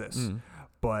noticed this,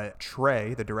 but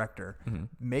Trey, the director,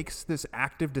 makes this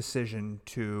active decision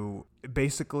to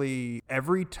basically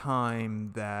every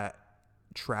time that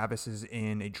Travis is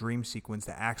in a dream sequence,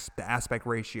 the aspect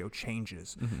ratio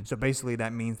changes. So basically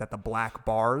that means that the black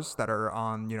bars that are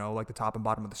on, you know, like the top and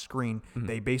bottom of the screen,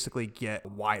 they basically get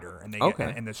wider, and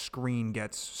and the screen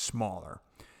gets smaller.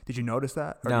 Did you notice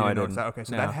that? Or No, you I notice didn't. That? Okay,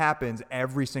 so No. that happens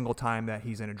every single time that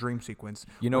he's in a dream sequence.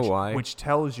 You know why? Which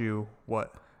tells you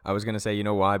what? I was gonna say, you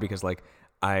know why? Because like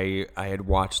I had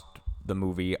watched the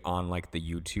movie on like the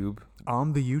YouTube.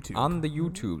 On the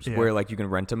YouTubes. Where like you can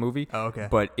rent a movie. Oh, okay.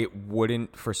 But it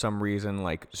wouldn't for some reason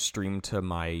like stream to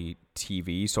my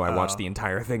TV, so I watched the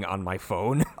entire thing on my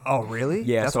phone. Oh, really?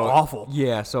 Yeah, That's so awful.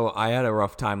 Yeah, so I had a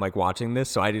rough time like watching this,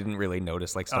 so I didn't really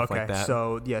notice like stuff like that.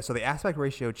 So the aspect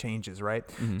ratio changes, right?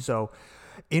 So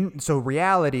So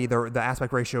reality, the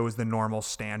aspect ratio is the normal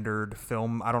standard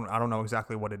film. I don't know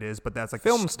exactly what it is, but that's like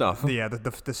film stuff. Yeah,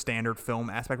 the standard film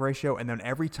aspect ratio. And then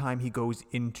every time he goes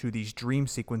into these dream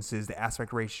sequences, the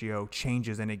aspect ratio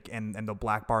changes, and the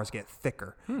black bars get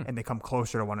thicker and they come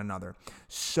closer to one another.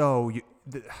 So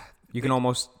you can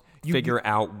almost figure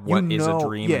out what is a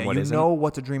dream and what isn't. Yeah, you know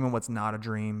what's a dream and what's not a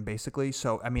dream, basically.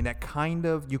 So, I mean,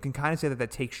 you can kind of say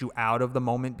that takes you out of the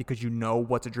moment because you know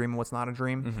what's a dream and what's not a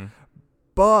dream. Mm-hmm.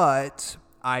 But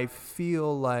I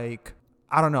feel like,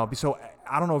 I don't know. So,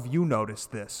 I don't know if you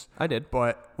noticed this. I did.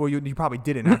 But, well, you probably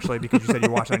didn't, actually, because you said you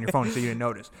watched it on your phone, so you didn't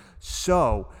notice.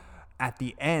 So, at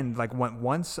the end, like,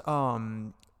 once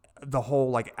the whole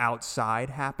like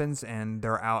outside happens and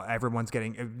they're out, everyone's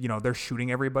getting, they're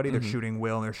shooting everybody. They're shooting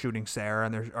Will and they're shooting Sarah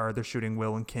and they're shooting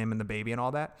Will and Kim and the baby and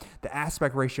all that. The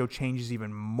aspect ratio changes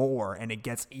even more and it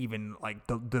gets even like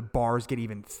the bars get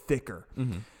even thicker.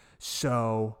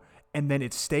 So, and then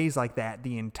it stays like that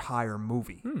the entire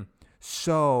movie.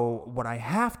 So what I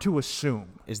have to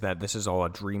assume is that this is all a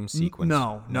dream sequence.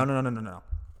 No.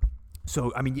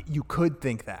 So, I mean, you could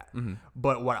think that,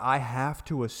 but what I have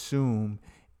to assume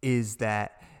is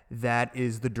that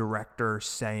is the director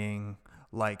saying,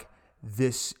 like,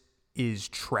 this is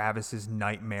Travis's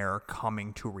nightmare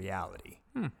coming to reality.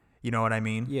 You know what I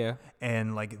mean? Yeah.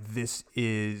 And, like, this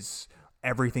is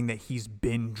everything that he's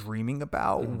been dreaming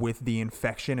about with the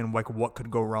infection and, like, what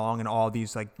could go wrong and all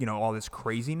these, like, all this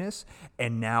craziness.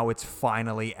 And now it's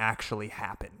finally actually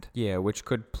happened. Yeah, which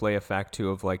could play a fact, too,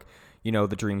 of, like,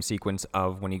 the dream sequence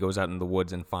of when he goes out in the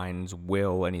woods and finds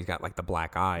Will and he's got like the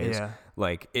black eyes. Yeah.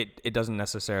 Like it doesn't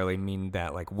necessarily mean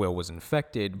that like Will was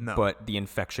infected, but the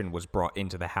infection was brought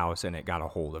into the house and it got a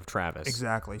hold of Travis.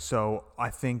 Exactly. So I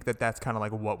think that's kind of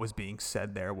like what was being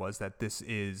said there was that this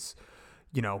is,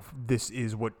 this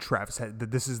is what Travis had, that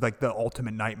this is like the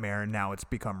ultimate nightmare and now it's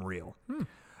become real.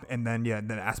 And then,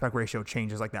 the aspect ratio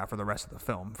changes like that for the rest of the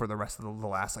film, for the rest of the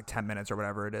last like 10 minutes or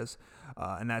whatever it is.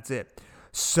 And that's it.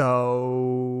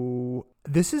 So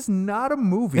this is not a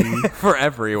movie for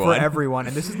everyone.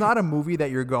 And this is not a movie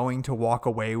that you're going to walk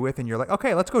away with and you're like,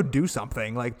 okay, let's go do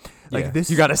something. Like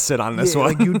this. You got to sit on this one.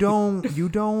 Like you don't. You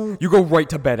go right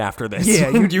to bed after this. Yeah.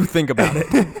 You think about it.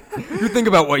 You think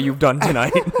about what you've done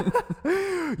tonight.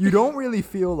 You don't really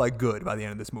feel like good by the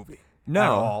end of this movie. No. At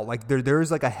all. Like there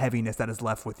is like a heaviness that is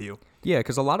left with you. Yeah,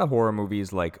 because a lot of horror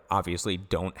movies like obviously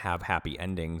don't have happy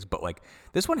endings, but like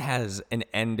this one has an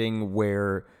ending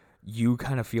where you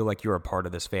kind of feel like you're a part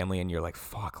of this family and you're like,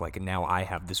 fuck, like now I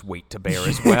have this weight to bear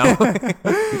as well.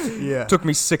 Yeah. Took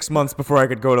me 6 months before I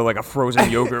could go to like a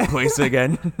frozen yogurt place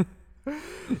again.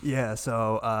 Yeah,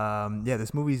 so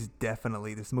this movie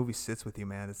sits with you,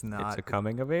 man. It's a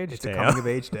coming of age tale. It's a coming of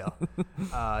age tale.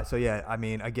 So yeah, I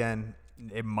mean, again,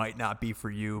 it might not be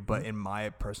for you, but in my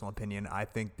personal opinion, I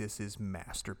think this is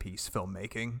masterpiece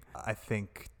filmmaking. I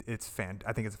think it's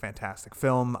a fantastic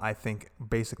film. I think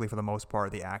basically for the most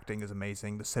part, the acting is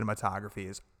amazing. The cinematography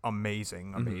is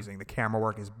amazing. The camera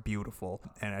work is beautiful,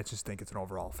 and I just think it's an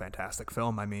overall fantastic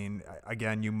film. I mean,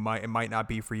 again, it might not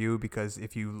be for you because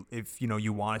if you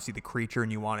want to see the creature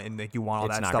and you want all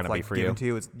that stuff like given to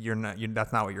you,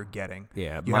 that's not what you're getting.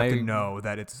 Yeah, you have to know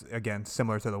that it's again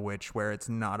similar to The Witch, where it's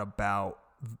not about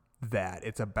that,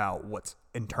 it's about what's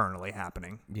internally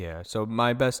happening. Yeah, so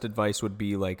my best advice would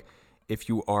be like, if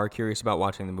you are curious about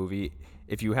watching the movie,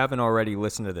 if you haven't already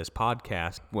listened to this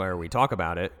podcast where we talk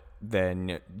about it,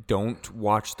 then don't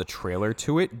watch the trailer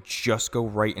to it, just go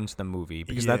right into the movie,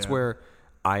 because that's where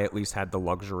I at least had the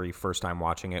luxury first time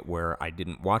watching it where I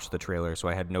didn't watch the trailer, so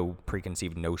I had no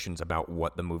preconceived notions about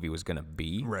what the movie was going to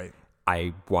be. Right.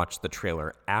 I watched the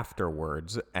trailer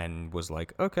afterwards and was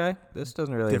like, okay, this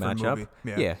doesn't really match up.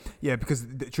 Yeah, because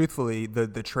truthfully,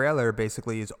 the trailer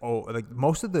basically is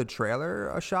most of the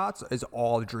trailer shots is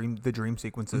all the dream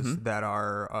sequences that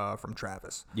are from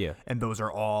Travis. Yeah, and those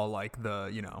are all like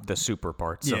the super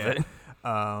parts of it.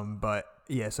 But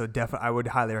yeah, so definitely, I would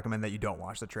highly recommend that you don't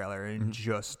watch the trailer and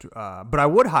but I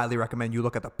would highly recommend you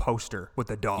look at the poster with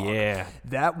the dog. Yeah,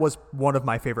 that was one of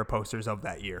my favorite posters of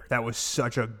that year. That was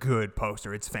such a good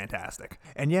poster. It's fantastic.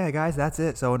 And yeah, guys, that's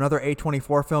it. So another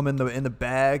A24 film in the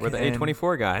bag. We're the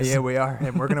A24 guys. Yeah, we are,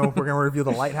 and we're gonna review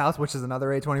The Lighthouse, which is another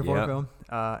A24 film.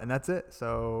 And that's it.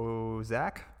 So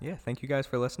Zach. Yeah, thank you guys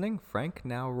for listening. Frank,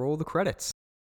 now roll the credits.